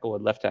at tackle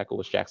and left tackle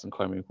was Jackson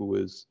Carman, who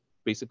was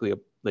basically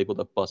labeled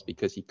a bust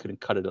because he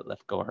couldn't cut it at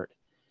left guard.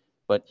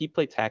 But he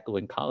played tackle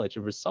in college,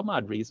 and for some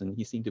odd reason,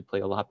 he seemed to play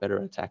a lot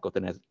better at tackle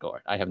than as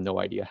guard. I have no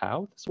idea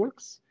how this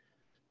works,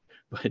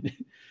 but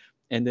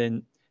and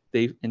then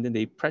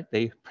they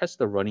pressed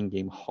the running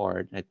game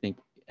hard. I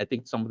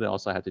think some of it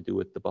also had to do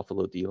with the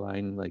Buffalo D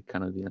line, like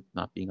kind of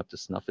not being up to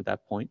snuff at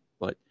that point.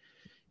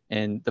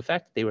 And the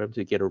fact that they were able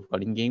to get a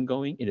running game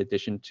going, in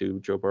addition to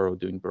Joe Burrow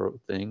doing Burrow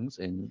things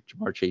and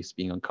Ja'Marr Chase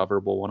being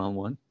uncoverable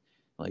one-on-one,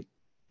 like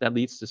that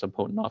leads to some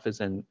potent offense.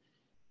 And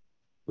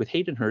with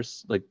Hayden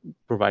Hurst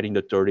providing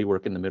the dirty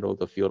work in the middle of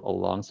the field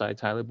alongside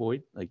Tyler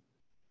Boyd,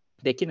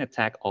 they can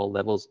attack all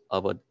levels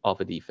of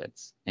a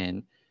defense,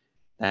 and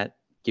that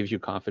gives you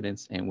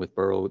confidence. And with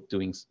Burrow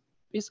doing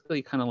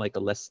basically kind of like a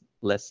less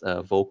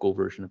vocal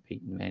version of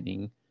Peyton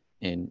Manning,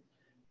 and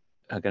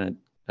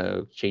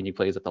changing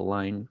plays at the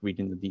line,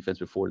 reading the defense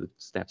before the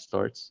snap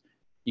starts,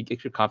 you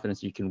get your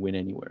confidence you can win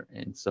anywhere.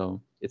 And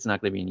so it's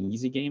not going to be an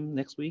easy game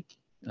next week.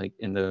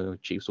 And the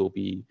Chiefs will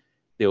be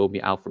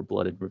out for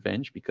blood and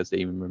revenge because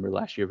they remember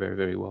last year very,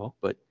 very well.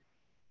 But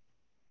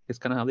it's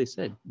kind of how they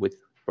said, with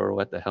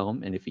Burrow at the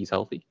helm, and if he's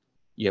healthy,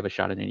 you have a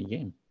shot in any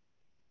game.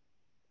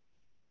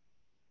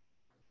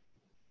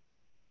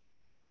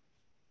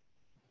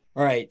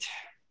 All right.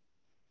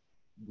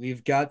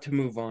 We've got to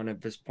move on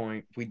at this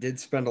point. We did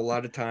spend a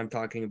lot of time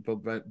talking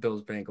about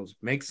Bills Bengals.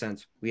 Makes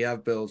sense. We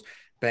have Bills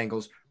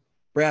Bengals.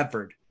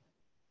 Bradford,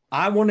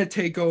 I want to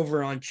take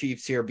over on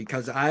Chiefs here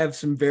because I have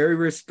some very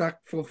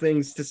respectful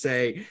things to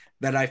say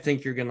that I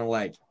think you're going to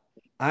like.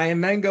 I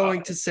am then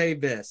going to say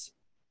this.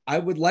 I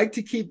would like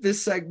to keep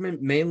this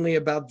segment mainly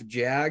about the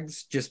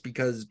Jags just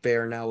because they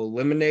are now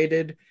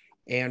eliminated,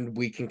 and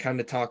we can kind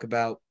of talk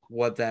about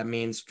what that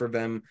means for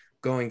them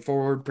going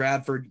forward.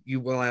 Bradford, you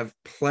will have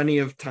plenty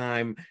of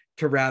time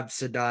to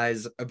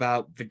rhapsodize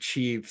about the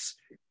Chiefs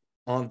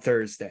on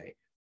Thursday.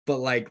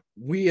 But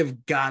we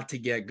have got to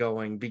get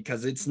going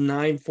because it's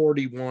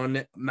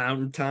 9:41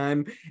 Mountain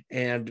Time,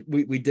 and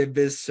we did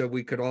this so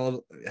we could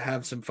all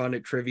have some fun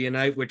at trivia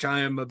night, which I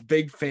am a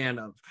big fan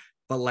of.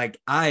 But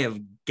I have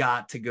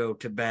got to go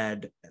to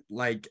bed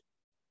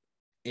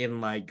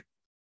in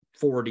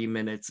 40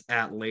 minutes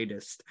at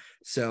latest.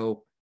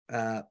 So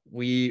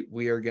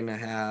We are gonna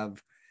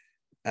have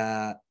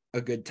a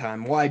good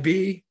time.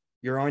 YB,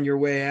 you're on your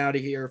way out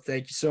of here.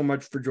 Thank you so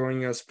much for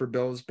joining us for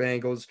Bills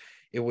Bengals.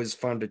 It was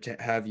fun to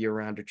have you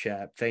around to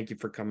chat. Thank you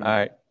for coming. All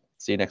right.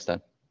 See you next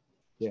time.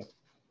 Yeah.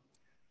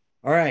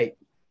 All right.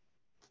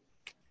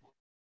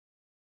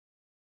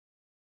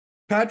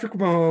 Patrick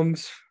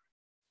Mahomes.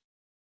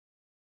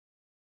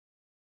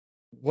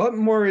 What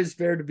more is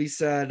there to be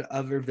said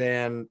other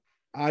than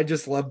I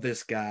just love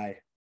this guy?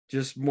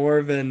 Just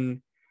more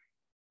than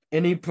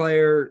any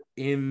player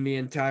in the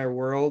entire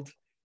world.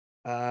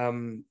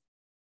 One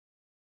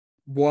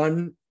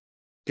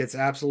gets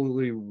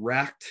absolutely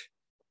wrecked.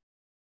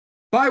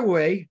 By the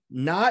way,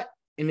 not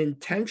an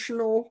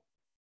intentional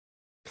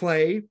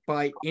play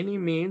by any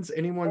means.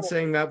 Anyone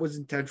saying that was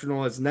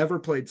intentional has never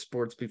played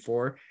sports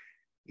before.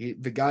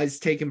 The guy's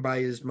taken by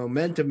his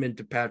momentum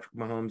into Patrick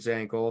Mahomes'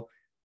 ankle,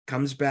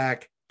 comes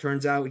back,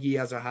 turns out he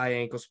has a high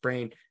ankle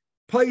sprain,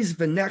 plays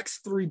the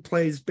next 3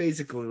 plays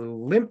basically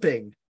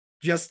limping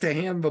just to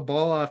hand the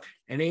ball off,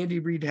 and Andy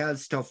Reid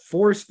has to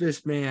force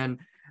this man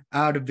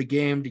out of the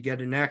game to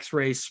get an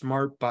x-ray.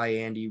 Smart by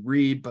Andy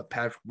Reid, but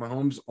Patrick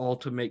Mahomes,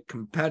 ultimate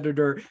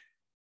competitor,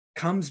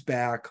 comes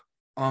back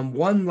on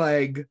one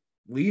leg,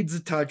 leads a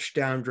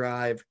touchdown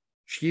drive.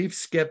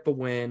 Chiefs get the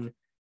win.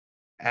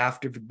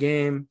 After the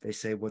game, they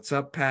say, "What's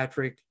up,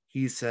 Patrick?"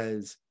 He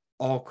says,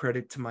 "All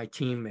credit to my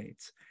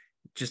teammates."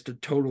 Just a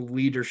total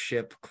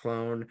leadership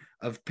clone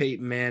of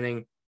Peyton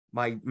Manning,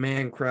 my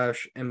man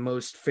crush and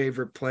most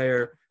favorite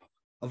player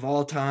of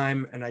all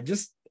time. And I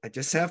just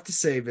have to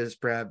say this,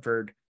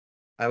 Bradford.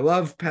 I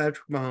love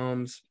Patrick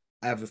Mahomes.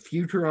 I have a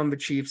future on the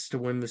Chiefs to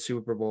win the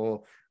Super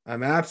Bowl.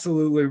 I'm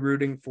absolutely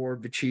rooting for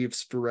the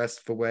Chiefs the rest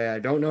of the way. I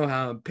don't know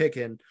how I'm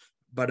picking,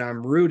 but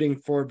I'm rooting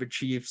for the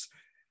Chiefs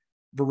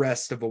the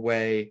rest of the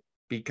way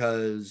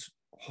because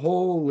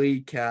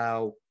holy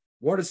cow,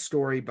 what a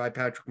story by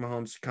Patrick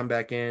Mahomes to come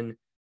back in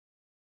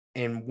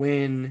and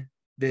win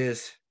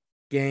this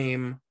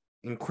game.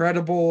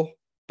 Incredible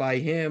by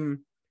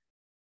him.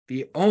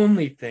 The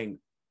only thing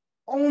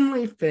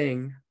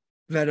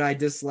that I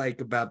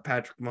dislike about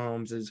Patrick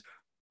Mahomes is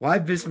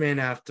why'd this man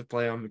have to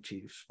play on the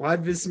Chiefs?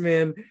 Why'd this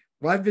man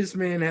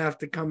have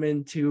to come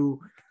into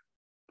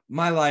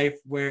my life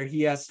where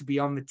he has to be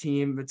on the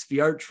team? It's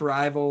the arch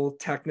rival,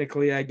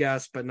 technically, I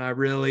guess, but not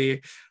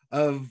really,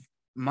 of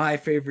my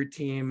favorite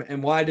team.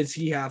 And why does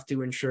he have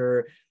to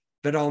ensure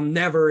that I'll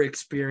never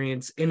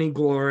experience any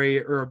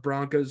glory or a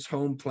Broncos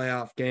home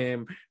playoff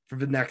game for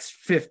the next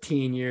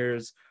 15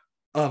 years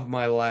of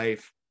my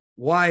life?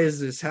 Why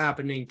is this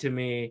happening to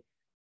me?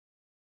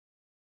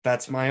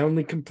 That's my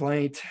only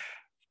complaint.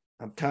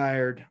 I'm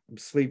tired. I'm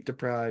sleep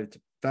deprived.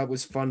 That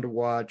was fun to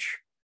watch.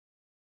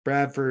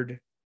 Bradford,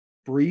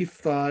 brief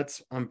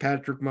thoughts on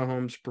Patrick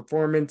Mahomes'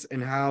 performance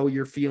and how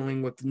you're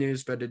feeling with the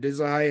news that it is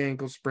a high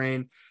ankle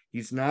sprain.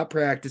 He's not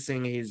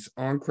practicing. He's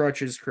on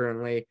crutches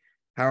currently.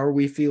 How are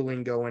we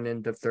feeling going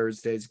into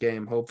Thursday's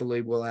game?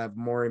 Hopefully we'll have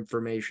more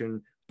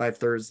information by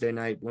Thursday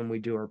night when we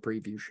do our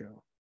preview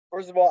show.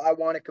 First of all, I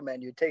want to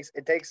commend you.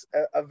 It takes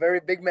a very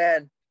big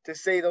man to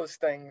say those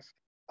things.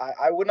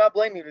 I would not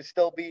blame you to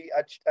still be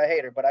a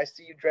hater, but I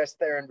see you dressed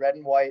there in red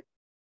and white.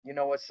 You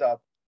know what's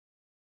up.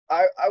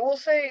 I will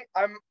say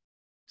I'm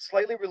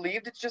slightly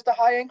relieved it's just a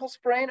high ankle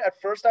sprain. At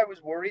first, I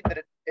was worried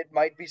that it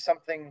might be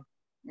something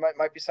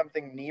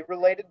knee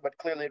related, but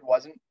clearly it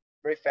wasn't.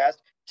 Very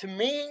fast. To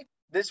me,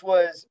 this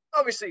was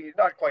obviously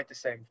not quite the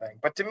same thing,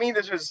 but to me,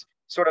 this was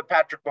sort of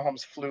Patrick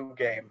Mahomes' flu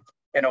game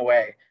in a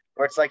way,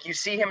 where it's like you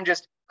see him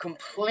just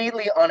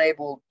completely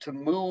unable to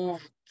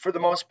move for the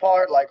most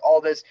part, like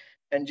all this,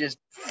 and just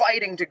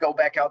fighting to go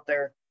back out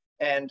there.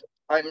 And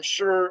I'm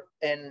sure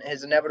in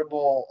his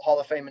inevitable Hall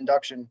of Fame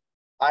induction,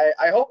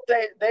 I hope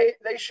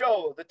they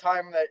show the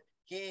time that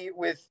he,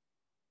 with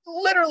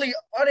literally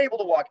unable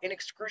to walk, in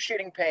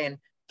excruciating pain,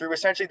 threw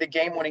essentially the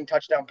game-winning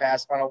touchdown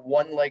pass on a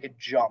one-legged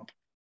jump.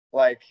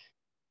 Like,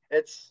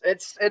 it's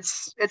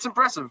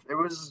impressive. It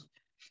was.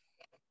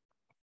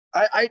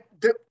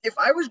 If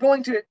I was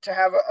going to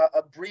have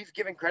a brief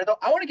giving credit, though,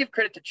 I want to give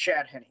credit to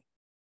Chad Henne.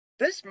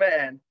 This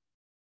man,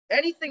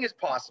 anything is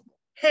possible.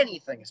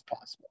 Anything is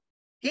possible.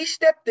 He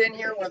stepped in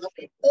here, one of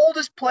the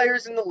oldest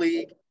players in the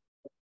league,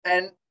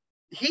 and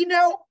he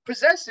now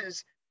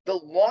possesses the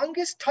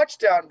longest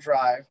touchdown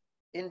drive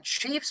in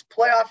Chiefs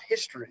playoff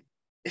history.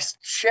 It's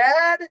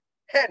Chad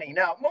Henne.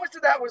 Now, most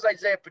of that was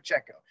Isaiah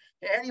Pacheco.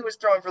 And he was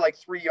throwing for like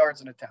 3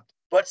 yards an attempt.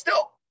 But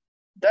still,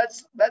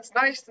 that's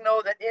nice to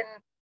know that in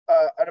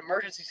an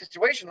emergency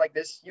situation like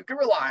this, you can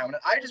rely on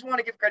it. I just want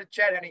to give credit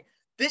to Chad Henne.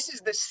 This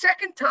is the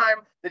second time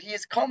that he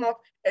has come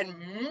up and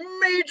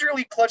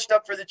majorly clutched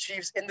up for the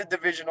Chiefs in the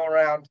divisional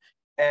round.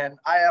 And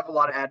I have a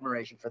lot of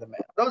admiration for the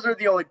man. Those are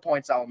the only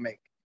points I'll make.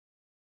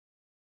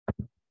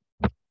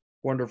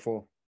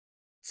 Wonderful.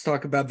 Let's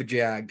talk about the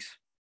Jags.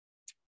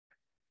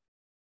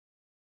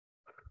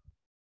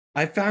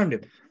 I found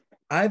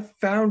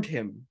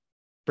him,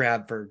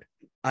 Bradford.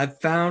 I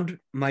found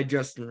my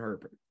Justin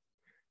Herbert.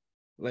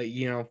 Like,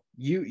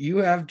 you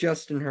have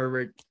Justin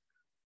Herbert.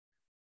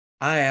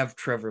 I have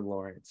Trevor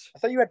Lawrence. I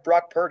thought you had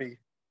Brock Purdy.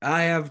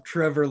 I have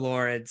Trevor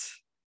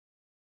Lawrence.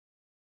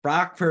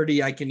 Brock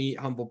Purdy, I can eat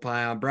humble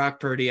pie on. Brock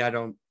Purdy, I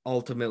don't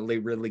ultimately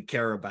really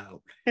care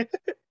about.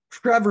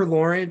 Trevor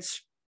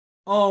Lawrence,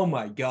 oh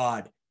my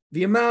God.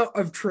 The amount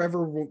of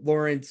Trevor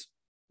Lawrence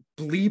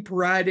bleep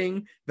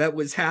riding that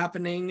was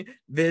happening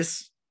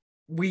this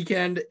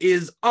weekend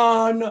is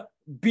unbelievable.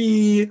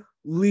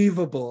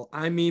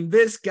 I mean,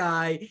 this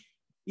guy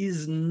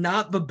is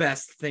not the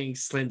best thing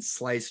since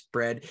sliced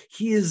bread.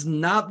 He is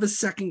not the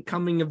second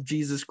coming of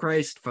Jesus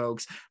Christ,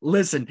 folks.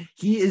 Listen,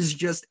 he is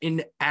just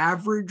an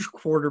average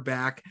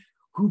quarterback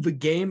who the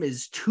game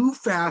is too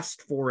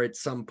fast for at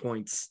some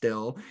point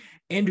still,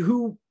 and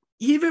who,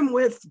 even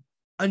with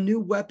a new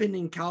weapon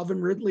in Calvin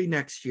Ridley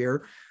next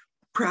year,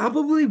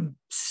 probably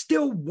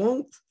still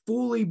won't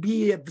fully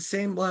be at the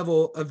same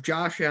level of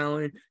Josh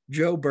Allen,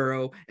 Joe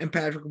Burrow, and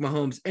Patrick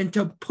Mahomes. And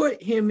to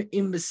put him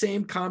in the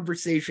same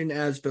conversation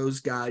as those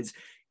guys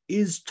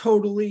is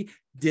totally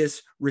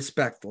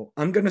disrespectful.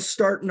 I'm going to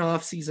start an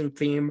offseason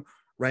theme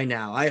right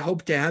now. I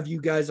hope to have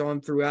you guys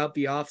on throughout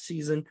the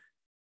offseason.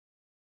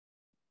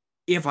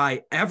 If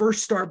I ever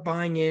start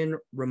buying in,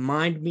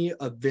 remind me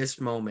of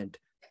this moment.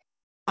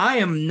 I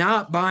am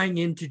not buying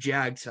into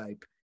Jags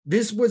hype.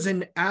 This was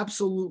an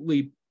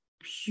absolutely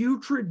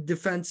putrid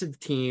defensive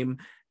team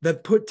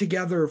that put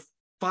together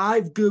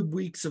 5 good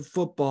weeks of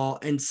football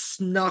and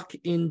snuck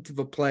into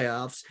the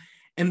playoffs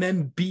and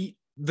then beat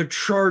the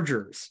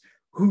Chargers,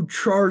 who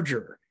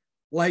Charger.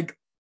 Like,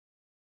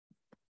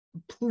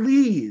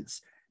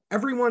 please.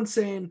 Everyone's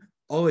saying,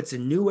 oh, it's a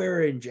new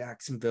era in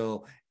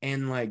Jacksonville,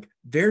 and like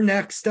they're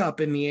next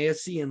up in the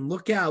AFC, and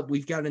look out,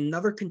 we've got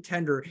another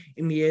contender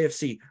in the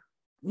AFC.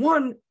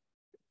 One,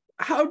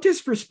 how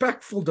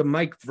disrespectful to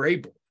Mike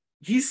Vrabel.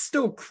 He's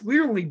still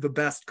clearly the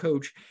best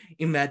coach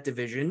in that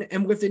division,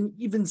 and with an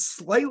even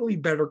slightly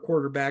better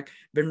quarterback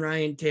than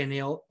Ryan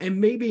Tannehill and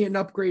maybe an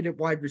upgraded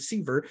wide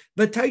receiver,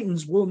 the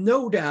Titans will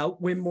no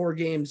doubt win more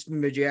games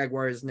than the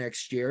Jaguars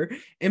next year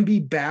and be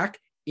back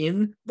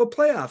in the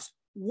playoffs.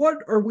 What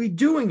are we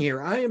doing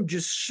here? I am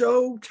just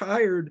so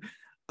tired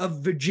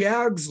of the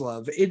Jags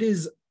love. It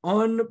is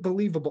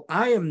unbelievable.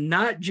 I am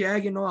not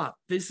jagging off.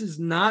 This is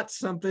not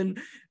something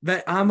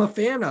that I'm a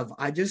fan of.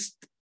 I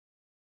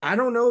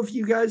don't know if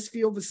you guys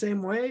feel the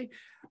same way,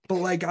 but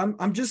like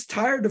I'm just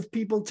tired of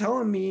people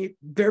telling me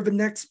they're the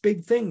next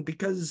big thing,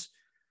 because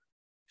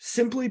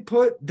simply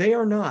put, they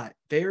are not.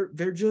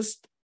 They're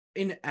just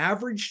an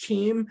average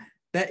team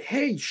that,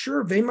 hey,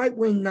 sure, they might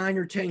win 9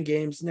 or 10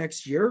 games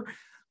next year,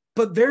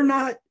 but they're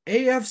not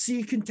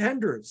AFC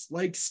contenders.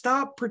 Like,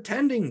 stop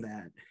pretending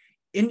that.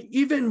 And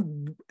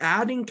even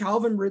adding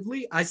Calvin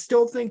Ridley, I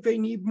still think they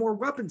need more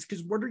weapons,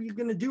 because what are you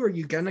going to do? Are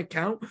you going to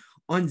count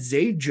on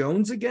Zay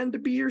Jones again to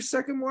be your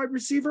second wide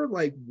receiver?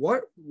 Like,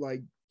 what?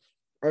 Like,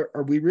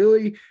 are we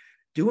really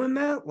doing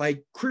that?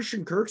 Like,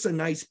 Christian Kirk's a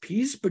nice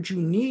piece, but you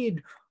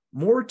need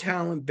more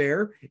talent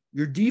there.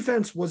 Your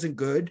defense wasn't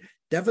good.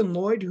 Devin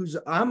Lloyd, who's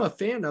I'm a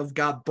fan of,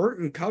 got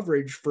burnt in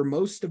coverage for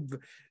most of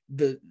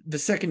the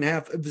second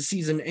half of the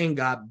season and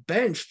got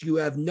benched. You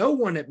have no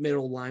one at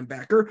middle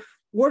linebacker.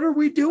 What are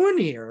we doing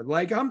here?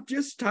 Like, I'm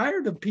just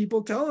tired of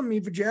people telling me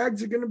the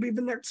Jags are going to be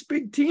the next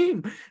big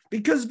team,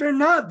 because they're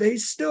not. They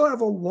still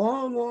have a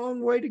long,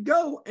 long way to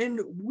go. And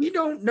we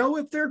don't know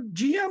if their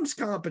GM's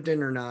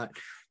competent or not.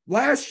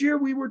 Last year,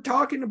 we were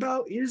talking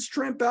about, is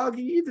Trent Baalke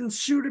even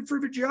suited for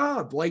the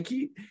job? Like,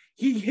 he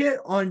hit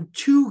on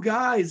 2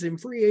 guys in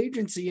free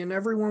agency and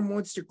everyone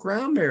wants to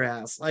crown their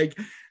ass. Like,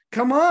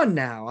 come on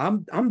now.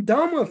 I'm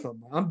done with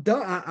them. I'm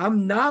done.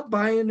 I'm not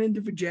buying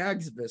into the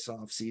Jags this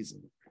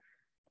offseason.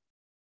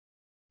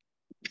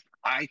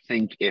 I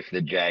think if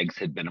the Jags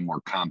had been a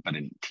more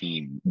competent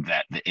team,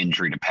 that the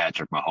injury to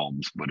Patrick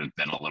Mahomes would have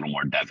been a little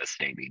more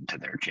devastating to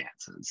their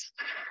chances.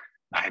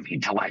 I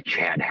mean, to let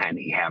Chad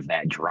Henne have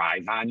that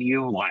drive on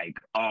you, like,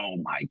 oh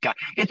my God.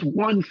 It's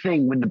one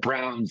thing when the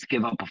Browns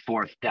give up a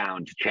 4th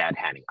down to Chad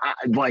Henne.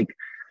 Like,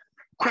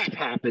 crap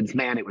happens,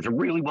 man. It was a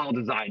really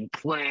well-designed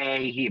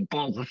play. He had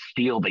balls of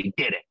steel. They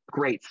did it.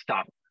 Great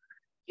stuff.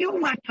 You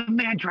let the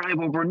man drive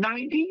over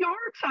 90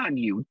 yards on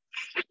you.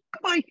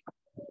 Like,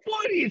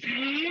 what is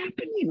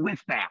happening with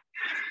that?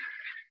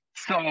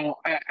 So,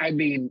 I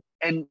mean,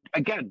 and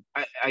again,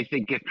 I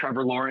think if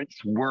Trevor Lawrence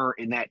were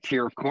in that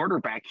tier of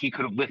quarterback, he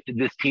could have lifted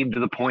this team to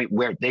the point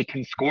where they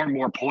can score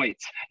more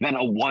points than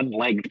a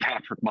one-legged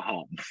Patrick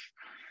Mahomes.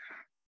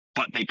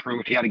 But they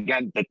proved yet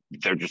again that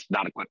they're just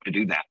not equipped to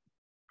do that.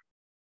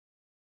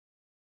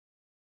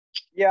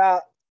 Yeah,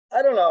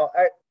 I don't know.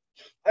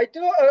 I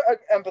do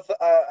empathize.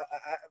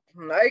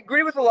 I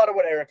agree with a lot of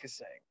what Eric is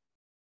saying.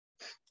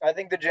 I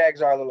think the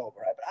Jags are a little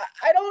overhyped.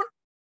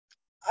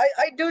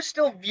 I do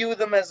still view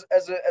them as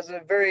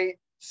a very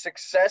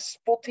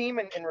successful team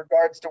in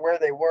regards to where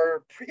they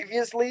were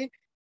previously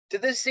to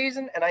this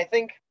season. And I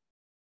think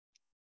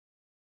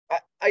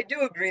I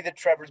do agree that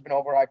Trevor's been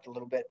overhyped a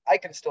little bit. I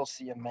can still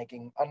see him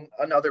making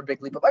another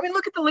big leap up. I mean,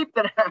 look at the leap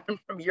that happened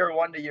from year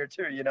 1 to year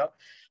 2, you know?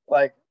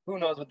 Like, who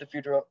knows what the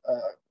future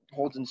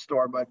holds in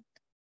store. But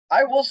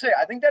I will say,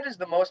 I think that is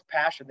the most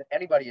passion that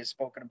anybody has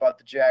spoken about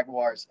the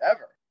Jaguars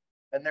ever.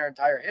 in their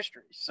entire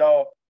history.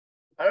 So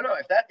I don't know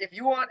if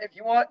you want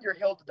your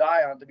hill to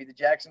die on to be the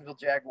Jacksonville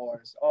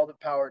Jaguars, all the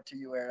power to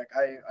you, Eric.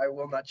 I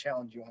will not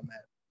challenge you on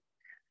that.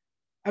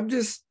 I'm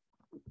just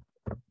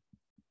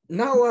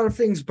not a lot of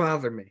things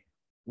bother me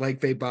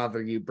like they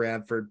bother you,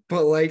 Bradford,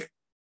 but like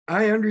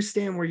I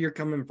understand where you're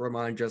coming from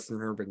on Justin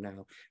Herbert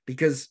now,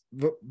 because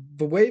the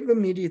way the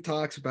media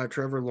talks about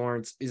Trevor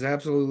Lawrence is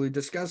absolutely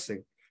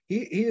disgusting. He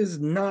is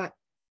not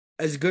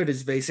as good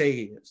as they say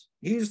he is.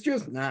 He's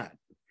just not.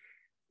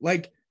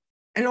 Like,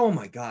 and oh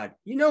my God,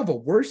 you know the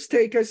worst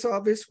take I saw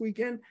this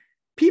weekend?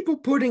 People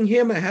putting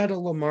him ahead of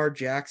Lamar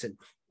Jackson.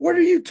 What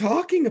are you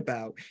talking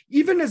about?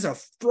 Even as a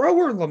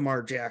thrower,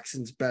 Lamar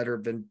Jackson's better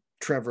than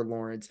Trevor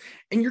Lawrence.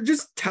 And you're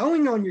just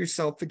telling on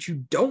yourself that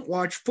you don't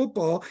watch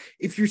football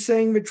if you're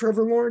saying that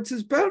Trevor Lawrence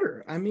is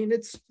better. I mean,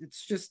 it's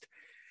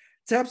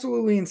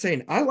absolutely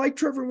insane. I like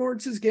Trevor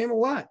Lawrence's game a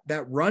lot.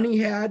 That run he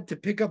had to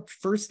pick up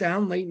first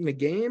down late in the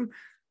game,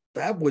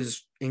 that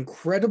was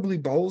incredibly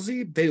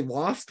ballsy. They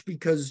lost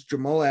because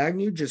Jamal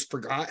Agnew just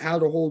forgot how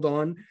to hold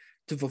on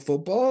to the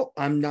football.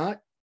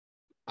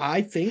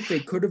 I think they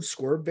could have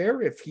scored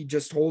there if he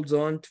just holds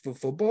on to the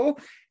football.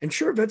 And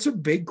sure, that's a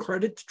big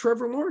credit to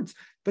Trevor Lawrence.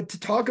 But to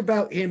talk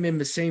about him in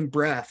the same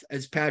breath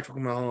as Patrick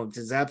Mahomes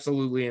is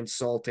absolutely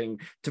insulting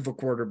to the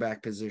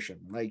quarterback position.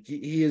 Like,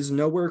 he is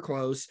nowhere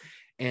close,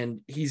 and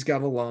he's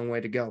got a long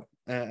way to go.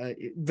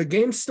 The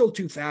game's still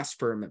too fast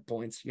for him at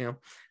points, you know.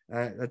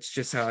 That's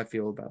just how I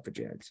feel about the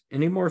Jags.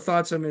 Any more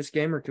thoughts on this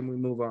game, or can we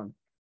move on?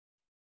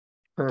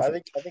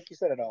 Perfect. I think you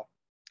said it all.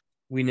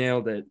 We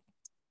nailed it.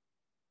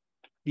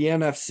 The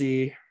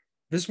NFC,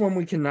 this one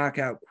we can knock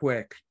out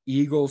quick.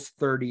 Eagles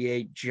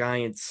 38,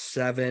 Giants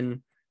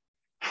 7.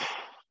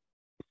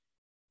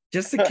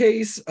 Just a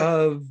case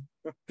of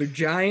the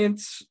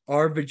Giants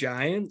are the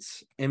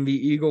Giants and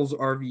the Eagles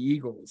are the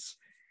Eagles.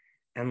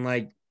 And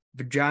like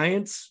the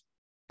Giants,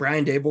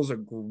 Brian Daboll's a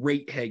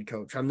great head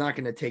coach. I'm not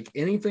going to take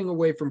anything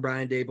away from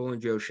Brian Daboll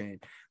and Joe Schoen.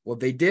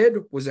 What they did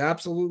was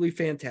absolutely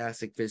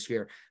fantastic this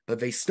year, but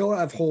they still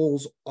have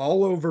holes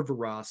all over the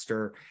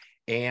roster,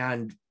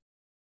 and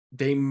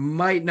they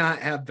might not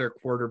have their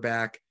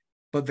quarterback,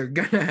 but they're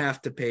going to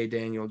have to pay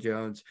Daniel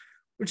Jones,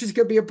 which is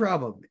going to be a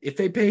problem. If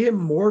they pay him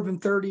more than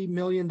 $30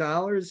 million,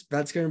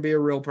 that's going to be a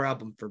real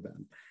problem for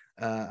them.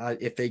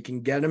 If they can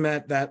get him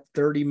at that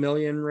 30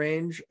 million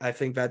range, I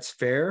think that's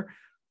fair.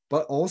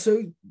 But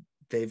also,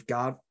 they've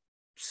got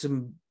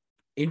some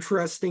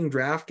interesting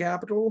draft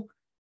capital.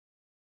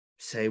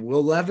 Say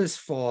Will Levis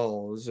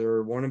falls,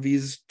 or one of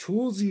these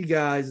toolsy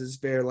guys is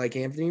there, like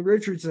Anthony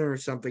Richardson or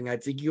something. I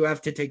think you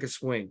have to take a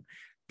swing,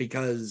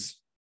 because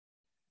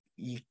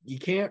you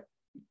can't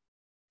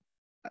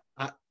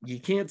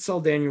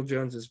sell Daniel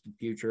Jones's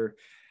future.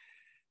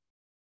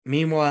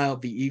 Meanwhile,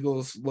 the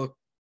Eagles look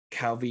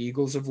how the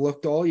Eagles have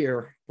looked all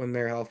year when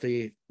they're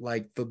healthy,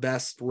 like the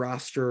best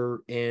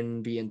roster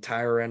in the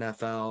entire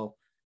NFL.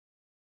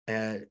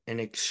 An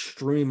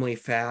extremely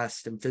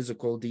fast and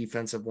physical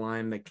defensive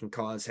line that can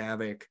cause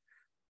havoc,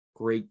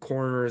 great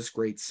corners,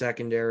 great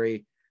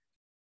secondary,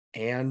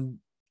 and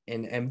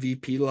an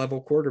MVP level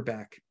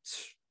quarterback.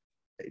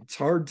 It's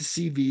hard to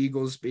see the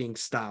Eagles being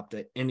stopped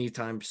at any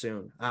time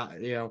soon.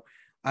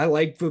 I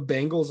like the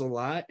Bengals a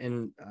lot,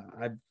 and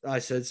I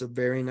said some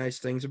very nice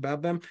things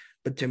about them.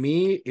 But to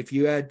me, if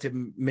you had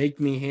to make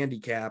me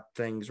handicap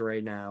things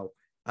right now,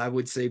 I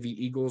would say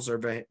the Eagles are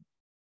the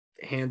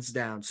hands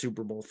down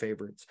Super Bowl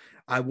favorites.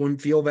 I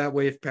wouldn't feel that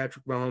way if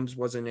Patrick Mahomes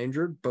wasn't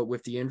injured, but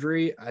with the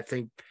injury, I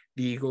think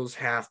the Eagles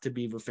have to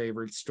be the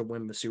favorites to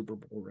win the Super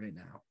Bowl right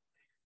now.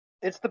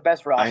 It's the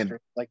best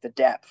roster. Like, the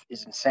depth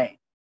is insane.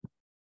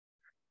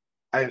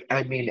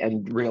 I mean,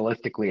 and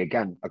realistically,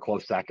 again, a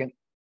close second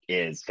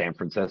is San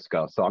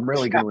Francisco. So I'm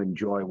really going to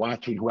enjoy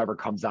watching whoever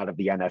comes out of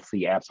the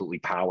NFC absolutely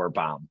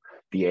powerbomb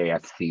the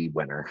AFC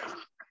winner.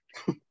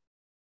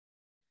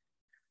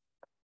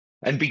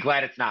 And be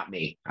glad it's not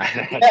me.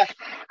 Yeah.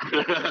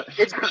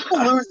 It's good to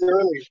lose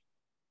early,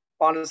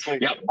 honestly.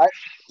 Yep.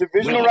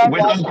 Divisional round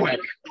win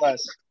quick.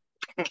 Less.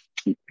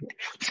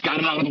 Just got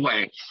it out of the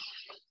way.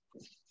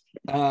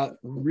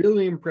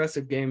 Really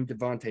impressive game,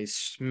 Devontae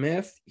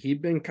Smith.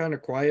 He'd been kind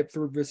of quiet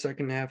through the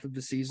second half of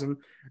the season.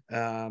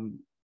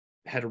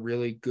 Had a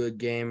really good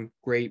game.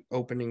 Great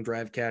opening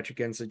drive catch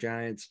against the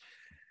Giants.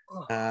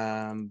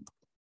 I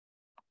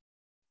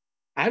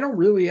don't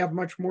really have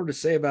much more to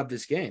say about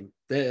this game.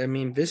 I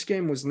mean, this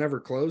game was never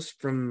close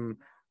from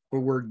the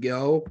word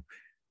go.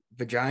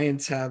 The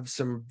Giants have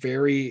some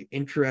very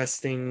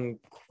interesting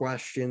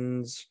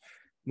questions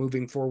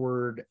moving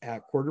forward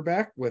at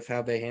quarterback with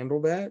how they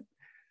handle that.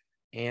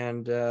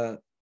 And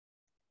the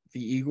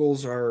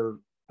Eagles are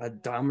a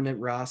dominant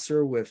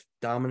roster with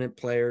dominant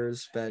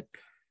players that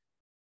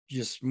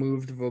just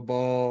moved the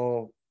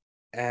ball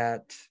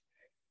at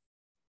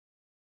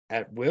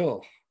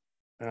will.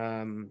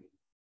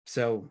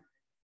 So,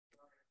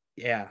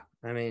 yeah,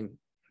 I mean,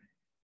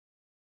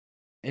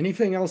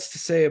 anything else to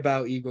say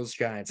about Eagles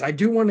Giants? I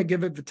do want to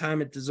give it the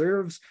time it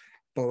deserves,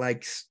 but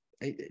like,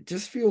 it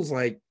just feels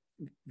like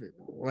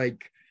the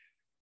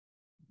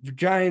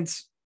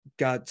Giants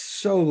got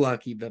so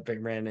lucky that they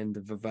ran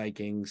into the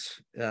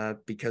Vikings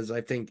because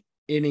I think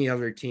any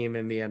other team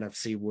in the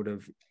NFC would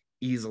have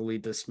easily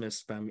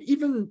dismissed them.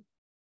 Even,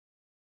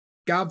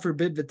 God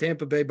forbid, the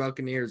Tampa Bay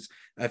Buccaneers,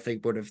 I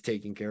think, would have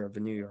taken care of the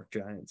New York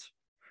Giants.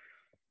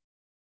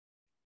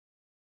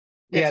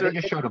 Yeah, they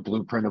just showed a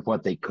blueprint of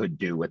what they could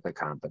do with a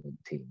competent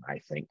team, I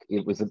think.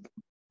 It was a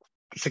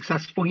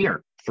successful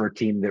year for a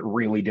team that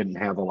really didn't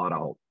have a lot of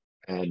hope.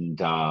 And,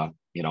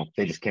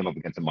 they just came up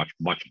against a much,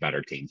 much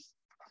better team.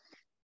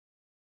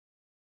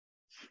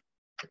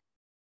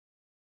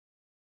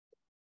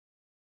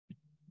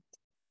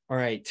 All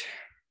right.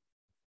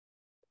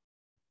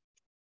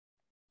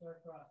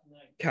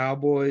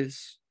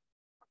 Cowboys,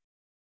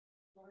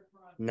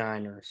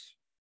 Niners.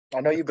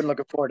 I know you've been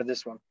looking forward to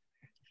this one.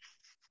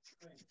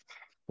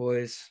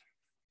 Boys,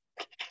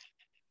 let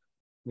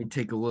me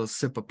take a little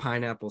sip of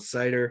pineapple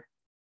cider.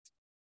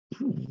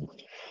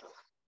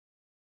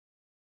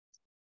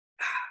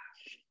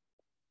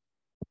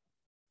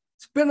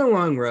 It's been a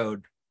long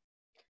road.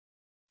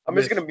 I'm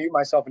just going to mute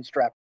myself and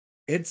strap.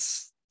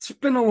 It's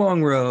been a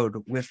long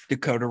road with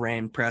Dakota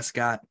Rain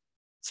Prescott.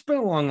 It's been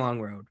a long, long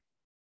road.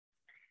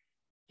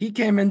 He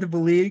came into the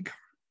league.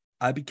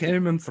 I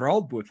became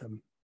enthralled with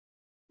him.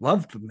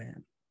 Loved the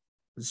man.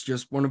 It's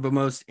just one of the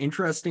most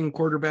interesting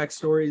quarterback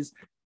stories,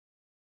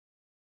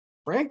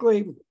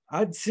 frankly,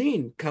 I'd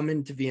seen come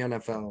into the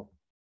NFL.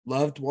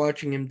 Loved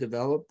watching him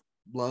develop.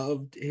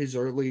 Loved his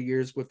early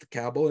years with the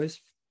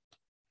Cowboys.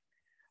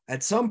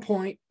 At some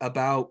point,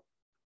 about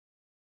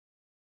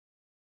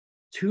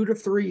 2 to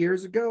 3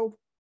 years ago,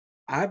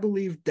 I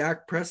believe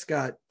Dak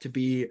Prescott to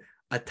be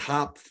a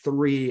top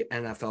 3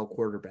 NFL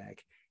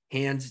quarterback.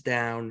 Hands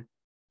down,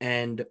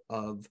 end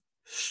of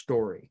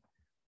story.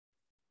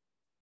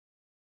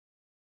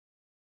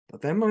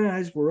 But then my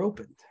eyes were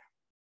opened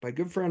by a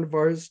good friend of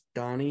ours,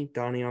 Donnie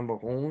on the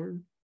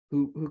horn,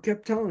 who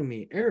kept telling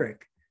me,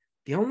 Eric,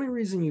 the only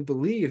reason you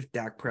believe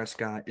Dak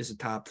Prescott is a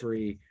top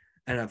 3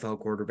 NFL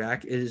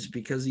quarterback is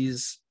because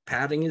he's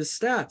padding his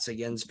stats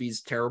against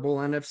these terrible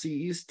NFC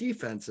East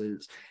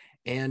defenses.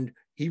 And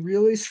he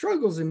really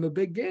struggles in the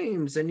big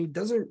games, and he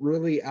doesn't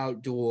really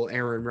outduel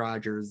Aaron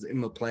Rodgers in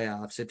the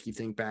playoffs, if you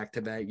think back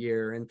to that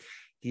year. And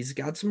he's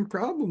got some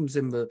problems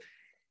in the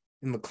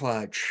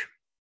clutch.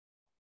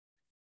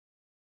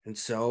 And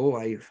so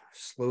I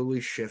slowly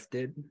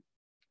shifted.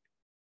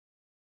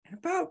 And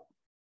about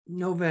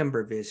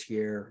November this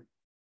year,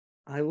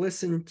 I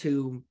listened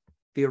to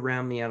the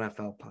Around the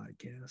NFL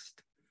podcast.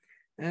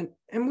 And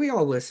we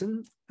all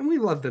listen, and we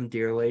love them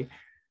dearly.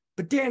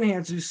 But Dan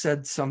Hanzu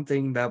said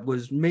something that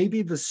was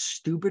maybe the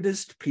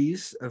stupidest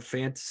piece of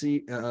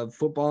fantasy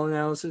football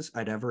analysis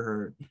I'd ever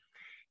heard.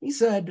 He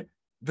said,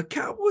 the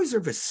Cowboys are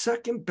the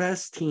second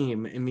best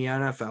team in the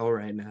NFL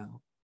right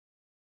now.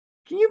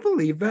 Can you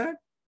believe that?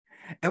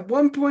 At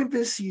one point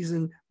this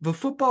season, the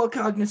football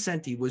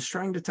cognoscenti was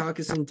trying to talk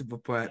us into the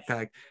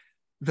fact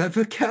that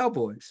the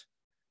Cowboys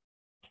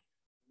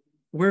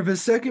were the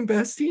second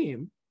best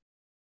team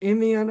in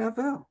the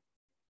NFL.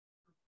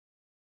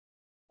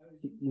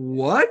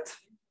 What?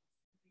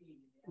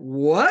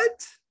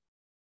 What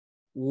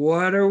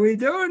are we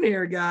doing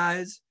here,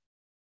 guys?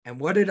 And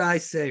what did I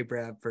say,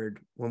 Bradford,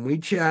 when we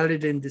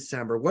chatted in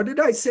December? What did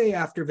I say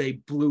after they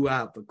blew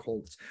out the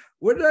Colts?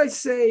 What did I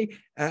say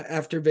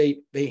after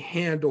they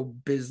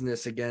handled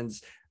business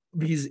against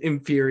these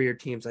inferior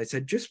teams? I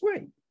said, just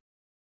wait.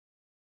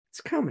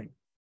 It's coming.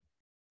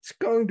 It's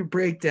going to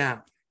break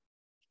down.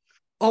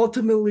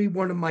 Ultimately,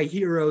 one of my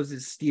heroes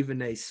is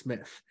Stephen A.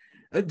 Smith.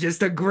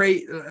 Just a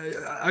great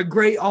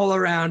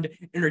all-around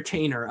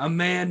entertainer, a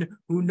man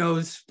who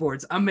knows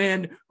sports, a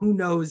man who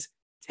knows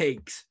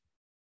takes.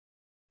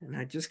 And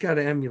I just got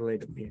to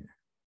emulate him here.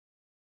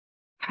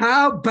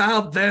 How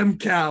about them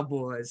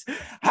Cowboys?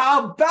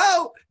 How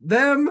about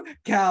them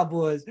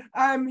Cowboys?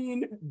 I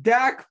mean,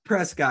 Dak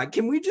Prescott.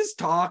 Can we just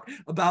talk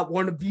about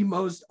one of the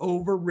most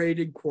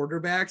overrated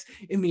quarterbacks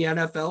in the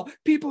NFL?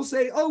 People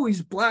say, oh,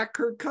 he's Black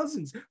Kirk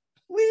Cousins.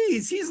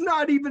 Please, he's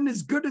not even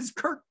as good as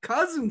Kirk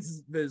Cousins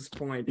at this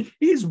point.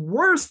 He's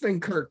worse than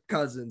Kirk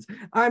Cousins.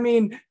 I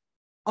mean,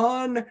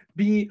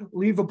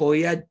 unbelievable.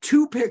 He had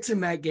 2 picks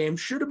in that game,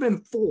 should have been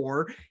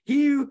 4.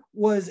 He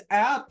was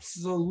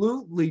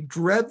absolutely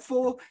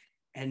dreadful.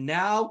 And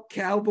now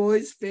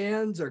Cowboys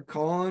fans are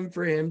calling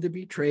for him to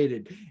be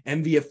traded.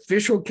 And the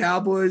official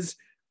Cowboys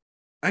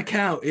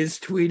account is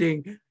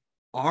tweeting,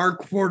 our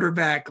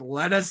quarterback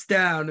let us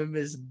down in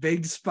this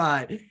big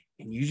spot.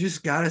 And you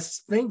just got to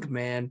think,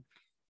 man,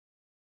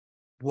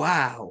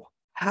 wow,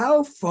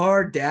 how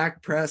far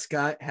Dak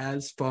Prescott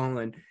has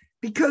fallen,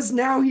 because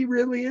now he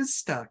really is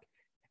stuck.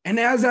 And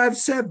as I've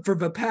said for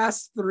the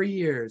past 3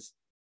 years,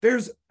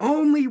 there's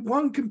only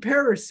one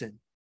comparison.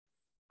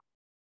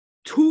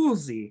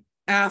 Toolsy,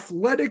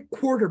 athletic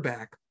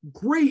quarterback,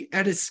 great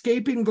at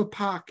escaping the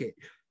pocket,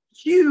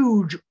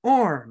 huge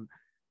arm,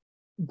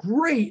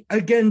 great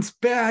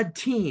against bad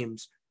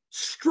teams,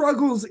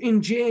 struggles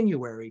in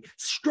January,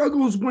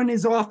 struggles when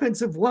his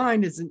offensive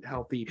line isn't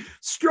healthy,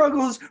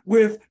 struggles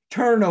with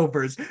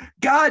turnovers.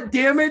 God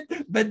damn it,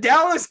 the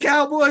Dallas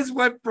Cowboys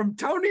went from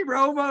Tony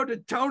Romo to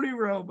Tony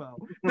Romo.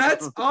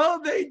 That's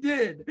all they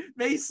did.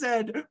 They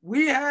said,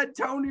 we had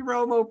Tony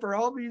Romo for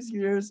all these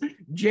years.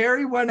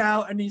 Jerry went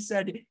out and he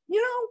said,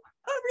 you know,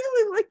 I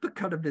really like the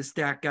cut of this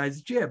Dak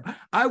guy's jib.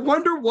 I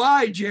wonder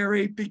why,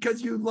 Jerry,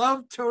 because you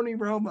love Tony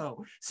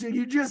Romo. So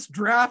you just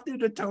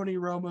drafted a Tony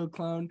Romo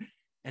clone.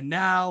 And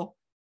now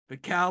the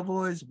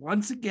Cowboys,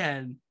 once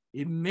again,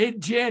 in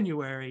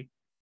mid-January,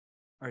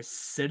 are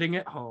sitting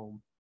at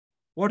home.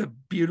 What a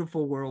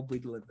beautiful world we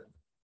live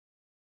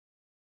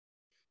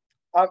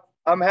in.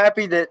 I'm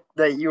happy that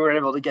you were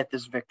able to get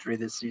this victory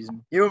this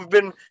season. You've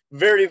been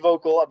very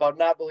vocal about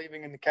not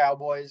believing in the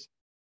Cowboys.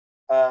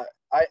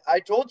 I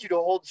told you to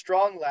hold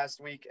strong last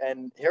week,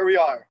 and here we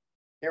are.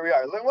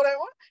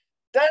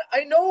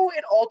 I know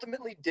it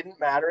ultimately didn't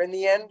matter in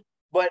the end.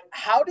 But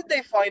how did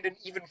they find an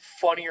even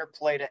funnier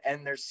play to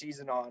end their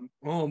season on?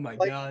 Oh my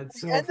God,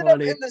 so ended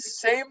funny. Up in the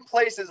same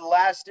place as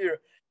last year,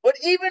 but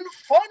even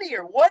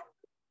funnier. What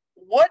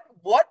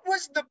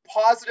was the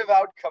positive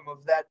outcome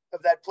of that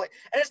play?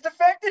 And it's the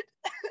fact that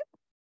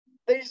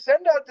they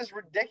send out this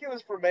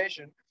ridiculous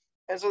formation,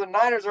 and so the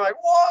Niners are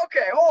like, "Whoa,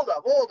 okay, hold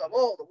up,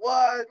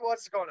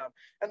 what's going on?"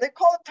 And they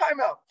call a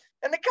timeout,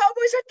 and the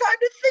Cowboys had time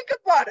to think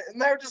about it, and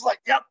they were just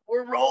like, "Yep,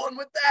 we're rolling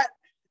with that."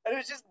 And it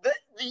was just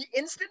the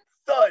instant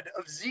thud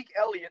of Zeke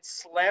Elliott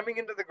slamming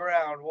into the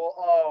ground. Well,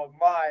 oh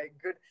my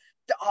good,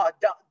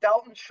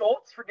 Dalton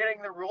Schultz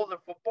forgetting the rules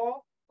of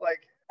football.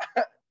 Like,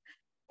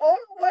 what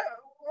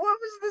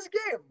was this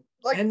game?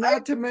 Like, and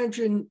not to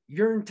mention,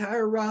 your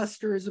entire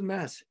roster is a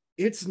mess.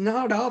 It's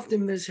not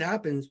often this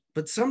happens,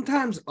 but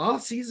sometimes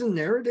off-season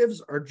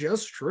narratives are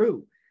just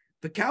true.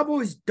 The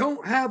Cowboys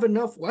don't have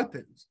enough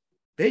weapons.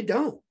 They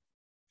don't.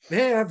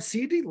 They have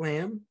CeeDee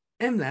Lamb,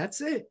 and that's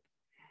it.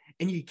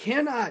 And you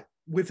cannot,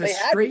 with a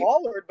straight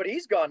Pollard, but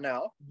he's gone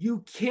now.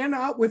 You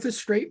cannot, with a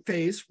straight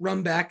face,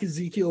 run back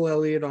Ezekiel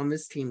Elliott on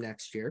this team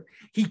next year.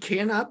 He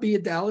cannot be a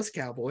Dallas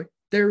Cowboy.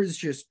 There is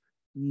just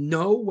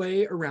no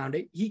way around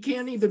it. He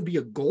can't even be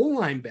a goal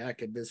line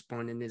back at this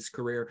point in his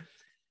career.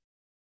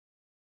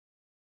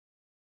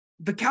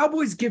 The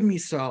Cowboys give me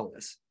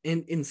solace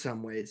in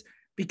some ways,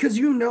 because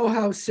you know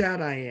how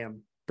sad I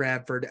am,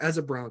 Bradford, as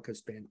a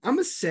Broncos fan. I'm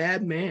a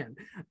sad man.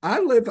 I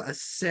live a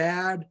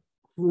sad,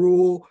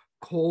 cruel,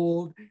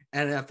 cold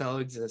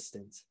NFL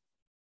existence.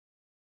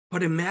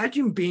 But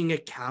imagine being a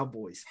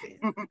Cowboys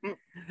fan.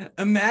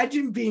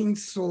 Imagine being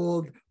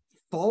sold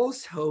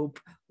false hope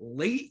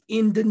late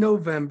into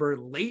November,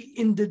 late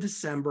into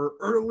December,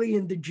 early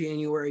into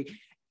January,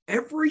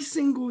 every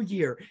single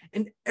year.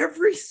 And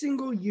every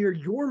single year,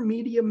 your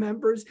media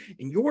members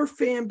and your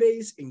fan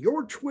base and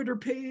your Twitter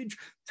page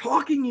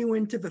talking you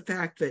into the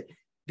fact that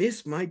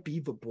this might be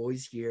the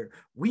boys' year.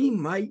 We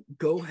might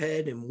go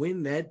ahead and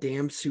win that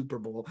damn Super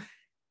Bowl.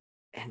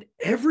 And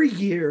every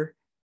year,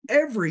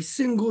 every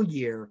single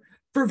year,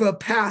 for the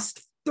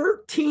past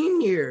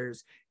 13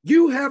 years,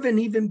 you haven't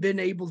even been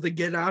able to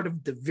get out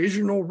of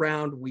divisional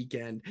round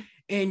weekend,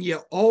 and you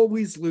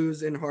always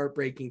lose in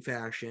heartbreaking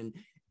fashion.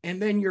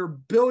 And then your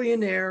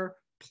billionaire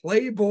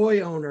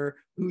playboy owner,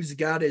 who's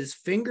got his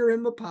finger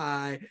in the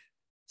pie,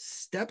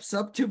 steps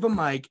up to the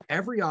mic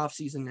every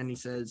offseason and he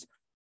says,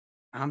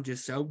 I'm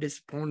just so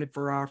disappointed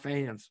for our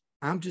fans.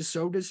 I'm just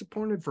so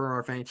disappointed for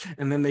our fans.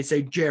 And then they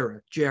say,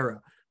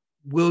 Jarrah,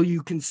 will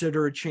you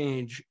consider a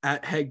change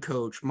at head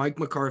coach? Mike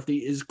McCarthy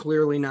is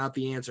clearly not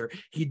the answer.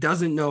 He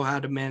doesn't know how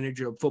to manage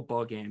a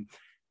football game.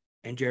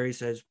 And Jerry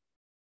says,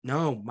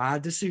 no, my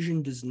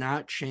decision does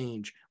not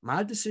change.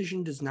 My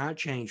decision does not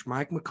change.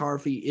 Mike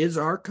McCarthy is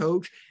our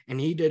coach, and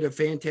he did a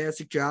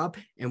fantastic job,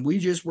 and we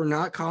just were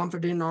not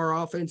confident our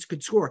offense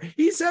could score.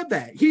 He said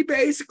that. He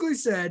basically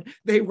said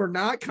they were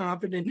not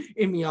confident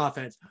in the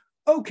offense.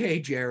 Okay,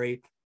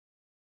 Jerry,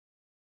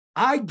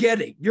 I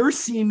get it. You're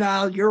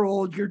senile, you're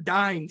old, you're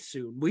dying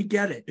soon. We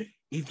get it.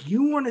 If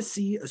you want to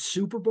see a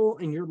Super Bowl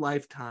in your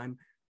lifetime,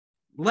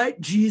 let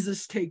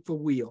Jesus take the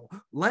wheel.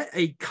 Let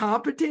a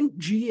competent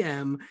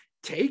GM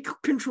take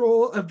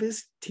control of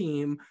this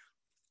team,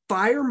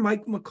 fire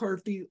Mike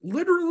McCarthy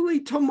literally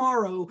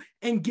tomorrow,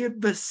 and give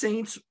the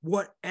Saints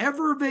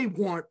whatever they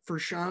want for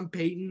Sean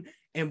Payton,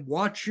 and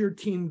watch your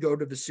team go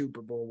to the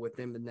Super Bowl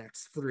within the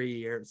next 3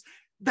 years.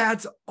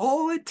 That's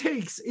all it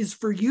takes, is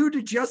for you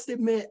to just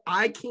admit,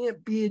 I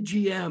can't be a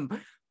GM.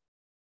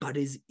 But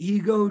his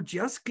ego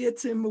just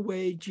gets in the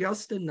way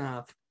just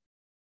enough.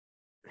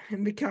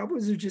 And the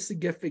Cowboys are just a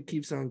gift that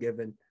keeps on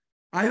giving.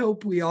 I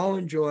hope we all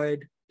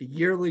enjoyed the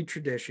yearly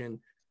tradition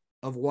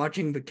of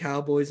watching the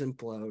Cowboys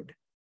implode.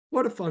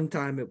 What a fun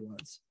time it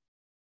was.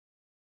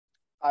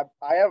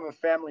 I have a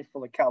family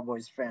full of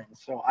Cowboys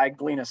fans, so I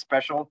glean a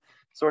special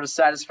sort of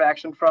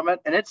satisfaction from it.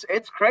 And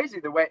it's crazy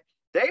the way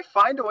they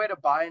find a way to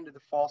buy into the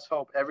false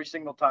hope every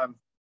single time.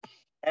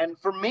 And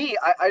for me,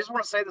 I just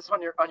want to say this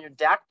on your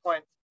Dak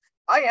point.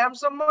 I am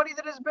somebody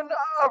that has been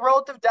a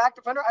relative Dak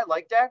defender. I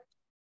like Dak.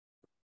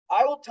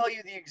 I will tell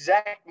you the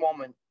exact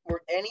moment where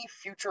any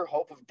future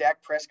hope of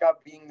Dak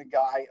Prescott being the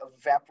guy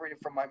evaporated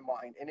from my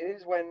mind. And it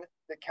is when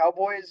the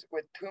Cowboys,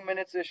 with 2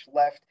 minutes-ish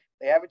left,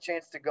 they have a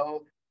chance to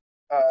go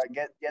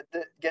get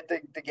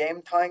the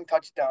game-tying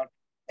touchdown.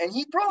 And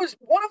he throws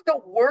one of the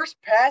worst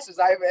passes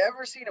I've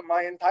ever seen in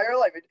my entire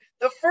life.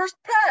 The first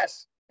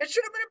pass, it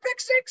should have been a pick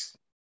six.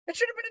 It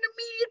should have been an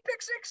immediate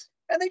pick six.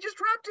 And they just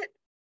dropped it.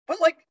 But,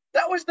 like,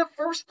 that was the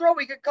first throw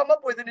he could come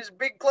up with in his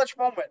big clutch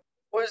moment.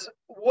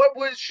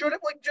 Should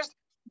have, like, just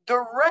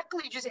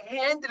directly just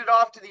handed it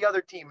off to the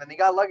other team, and they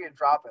got lucky to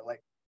drop it.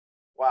 Like,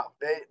 wow,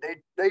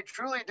 they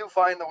truly do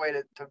find the way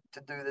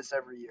to do this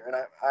every year, and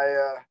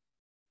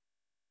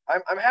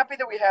I'm happy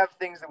that we have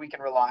things that we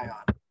can rely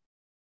on.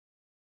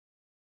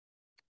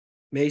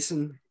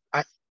 Mason,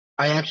 I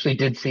actually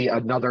did see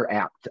another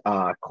apt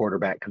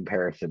quarterback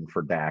comparison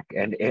for Dak,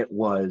 and it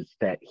was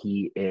that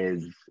he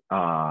is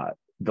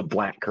the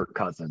Black Kirk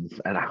Cousins,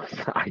 and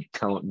I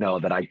don't know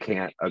that I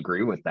can't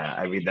agree with that.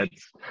 I mean,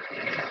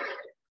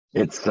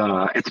 it's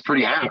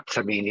pretty apt.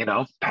 I mean,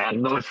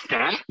 padding those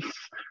stats,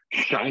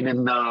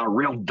 shining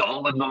real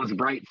dull in those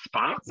bright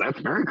spots. That's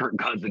very Kirk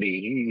Cousins-y.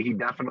 He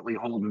definitely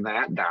holding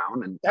that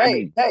down. And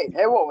hey,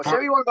 whoa! Say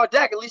what you want about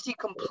Dak. At least he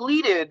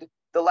completed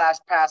the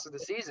last pass of the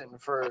season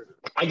for.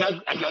 I guess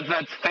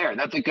that's fair.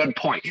 That's a good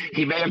point.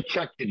 He may have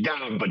checked it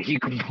down, but he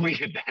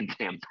completed that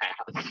damn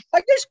pass.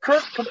 I guess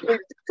Kirk completed.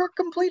 Did Kirk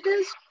complete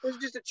his? It was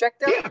just a check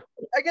down. Yeah.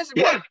 I guess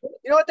it was.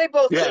 You know what? They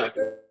both did.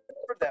 Good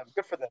for them.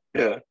 Good for them.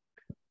 Yeah.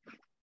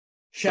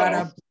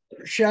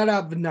 Shout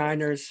out the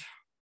Niners.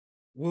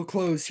 We'll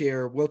close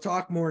here. We'll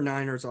talk more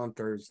Niners on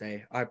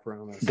Thursday. I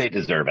promise. They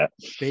deserve it.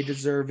 They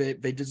deserve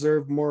it. They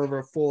deserve more of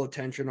our full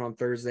attention on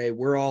Thursday.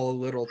 We're all a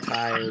little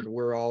tired.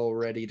 We're all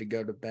ready to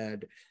go to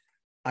bed.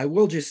 I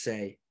will just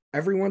say,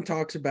 everyone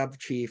talks about the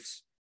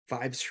Chiefs,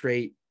 5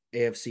 straight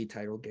AFC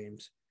title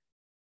games.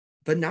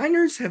 The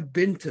Niners have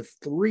been to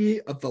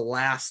 3 of the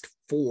last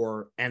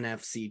 4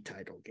 NFC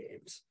title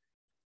games.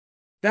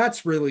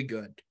 That's really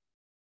good.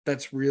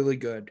 That's really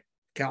good.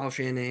 Kyle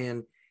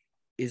Shanahan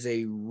is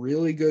a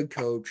really good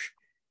coach,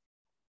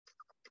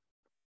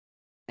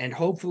 and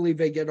hopefully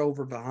they get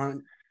over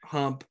the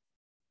hump.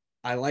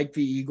 I like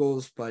the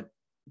Eagles, but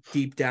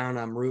deep down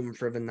I'm rooting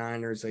for the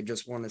Niners. I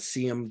just want to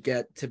see them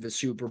get to the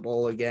Super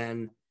Bowl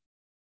again.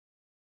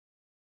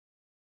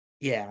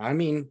 Yeah, I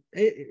mean,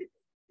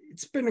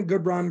 it's been a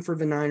good run for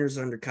the Niners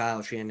under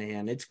Kyle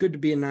Shanahan. It's good to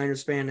be a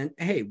Niners fan, and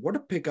hey, what a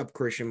pickup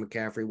Christian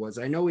McCaffrey was.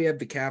 I know he had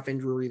the calf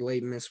injury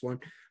late in this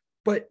one,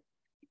 but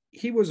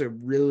he was a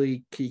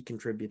really key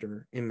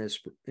contributor in this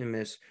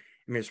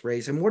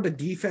race. And what a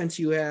defense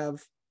you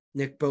have.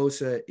 Nick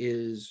Bosa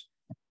is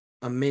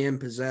a man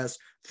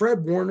possessed.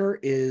 Fred Warner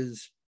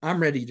is,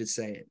 I'm ready to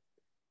say it.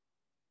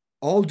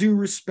 All due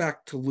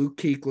respect to Luke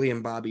Kuechly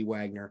and Bobby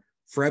Wagner,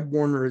 Fred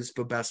Warner is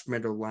the best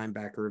middle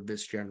linebacker of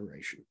this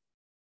generation.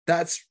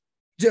 That's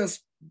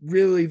just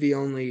really the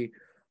only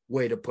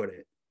way to put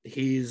it.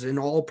 He's an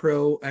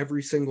all-pro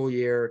every single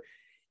year.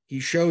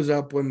 He shows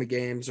up when the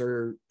games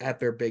are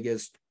at their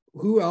biggest.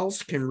 Who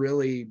else can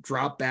really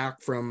drop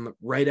back from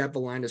right at the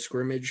line of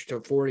scrimmage to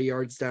 40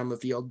 yards down the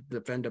field to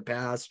defend a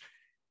pass?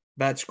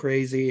 That's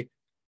crazy.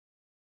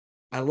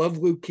 I love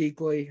Luke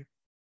Kuechly.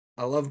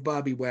 I love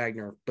Bobby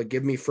Wagner, but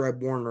give me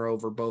Fred Warner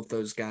over both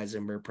those guys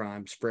in their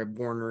primes. Fred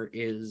Warner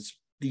is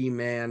the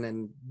man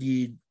and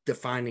the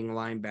defining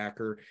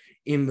linebacker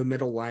in the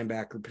middle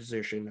linebacker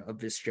position of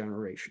this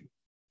generation.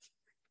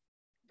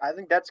 I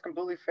think that's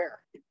completely fair.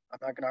 I'm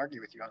not going to argue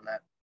with you on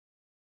that.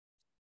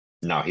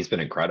 No, he's been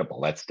incredible.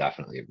 That's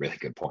definitely a really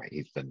good point.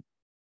 He's been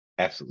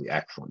absolutely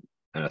excellent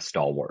and a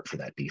stalwart for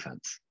that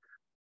defense.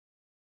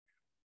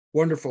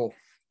 Wonderful.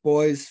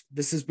 Boys,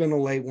 this has been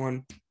a late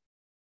one.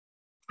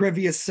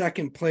 Trivia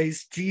second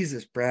place.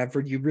 Jesus,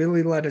 Bradford, you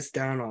really let us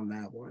down on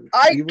that one.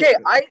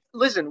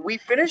 Listen, we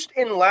finished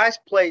in last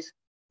place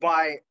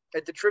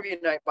at the trivia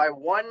night by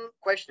 1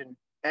 question.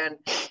 And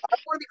I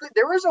want to be clear,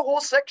 there was a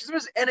whole section, it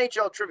was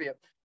NHL trivia.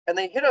 And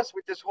they hit us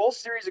with this whole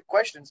series of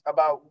questions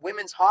about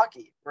women's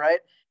hockey, right?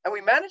 And we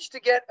managed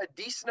to get a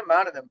decent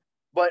amount of them.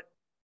 But,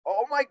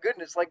 oh my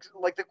goodness, like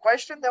the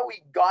question that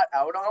we got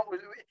out on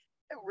was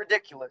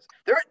ridiculous.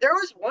 There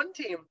was one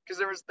team, because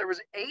there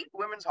was 8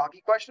 women's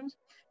hockey questions.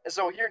 And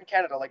so here in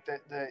Canada, like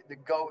the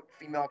GOAT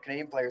female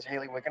Canadian player is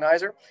Hayley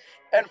Wickenheiser.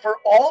 And for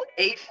all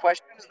 8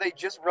 questions, they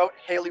just wrote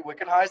Hayley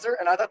Wickenheiser.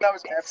 And I thought that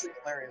was absolutely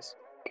hilarious.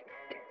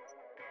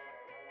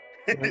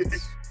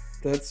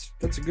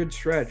 That's a good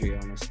strategy,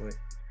 honestly.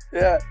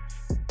 Yeah.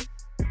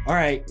 All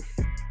right.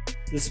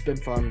 This has been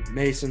fun.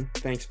 Mason,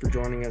 thanks for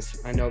joining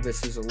us. I know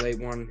this is a late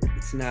one.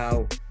 It's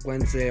now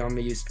Wednesday on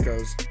the East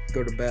Coast.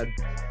 Go to bed.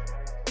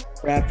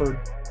 Bradford,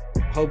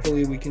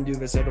 hopefully we can do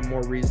this at a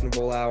more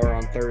reasonable hour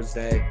on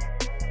Thursday.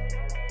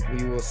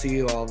 We will see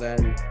you all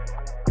then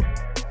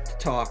to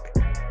talk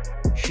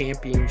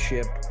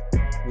championship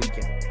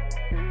weekend.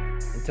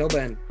 Until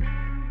then,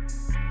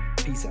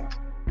 peace out.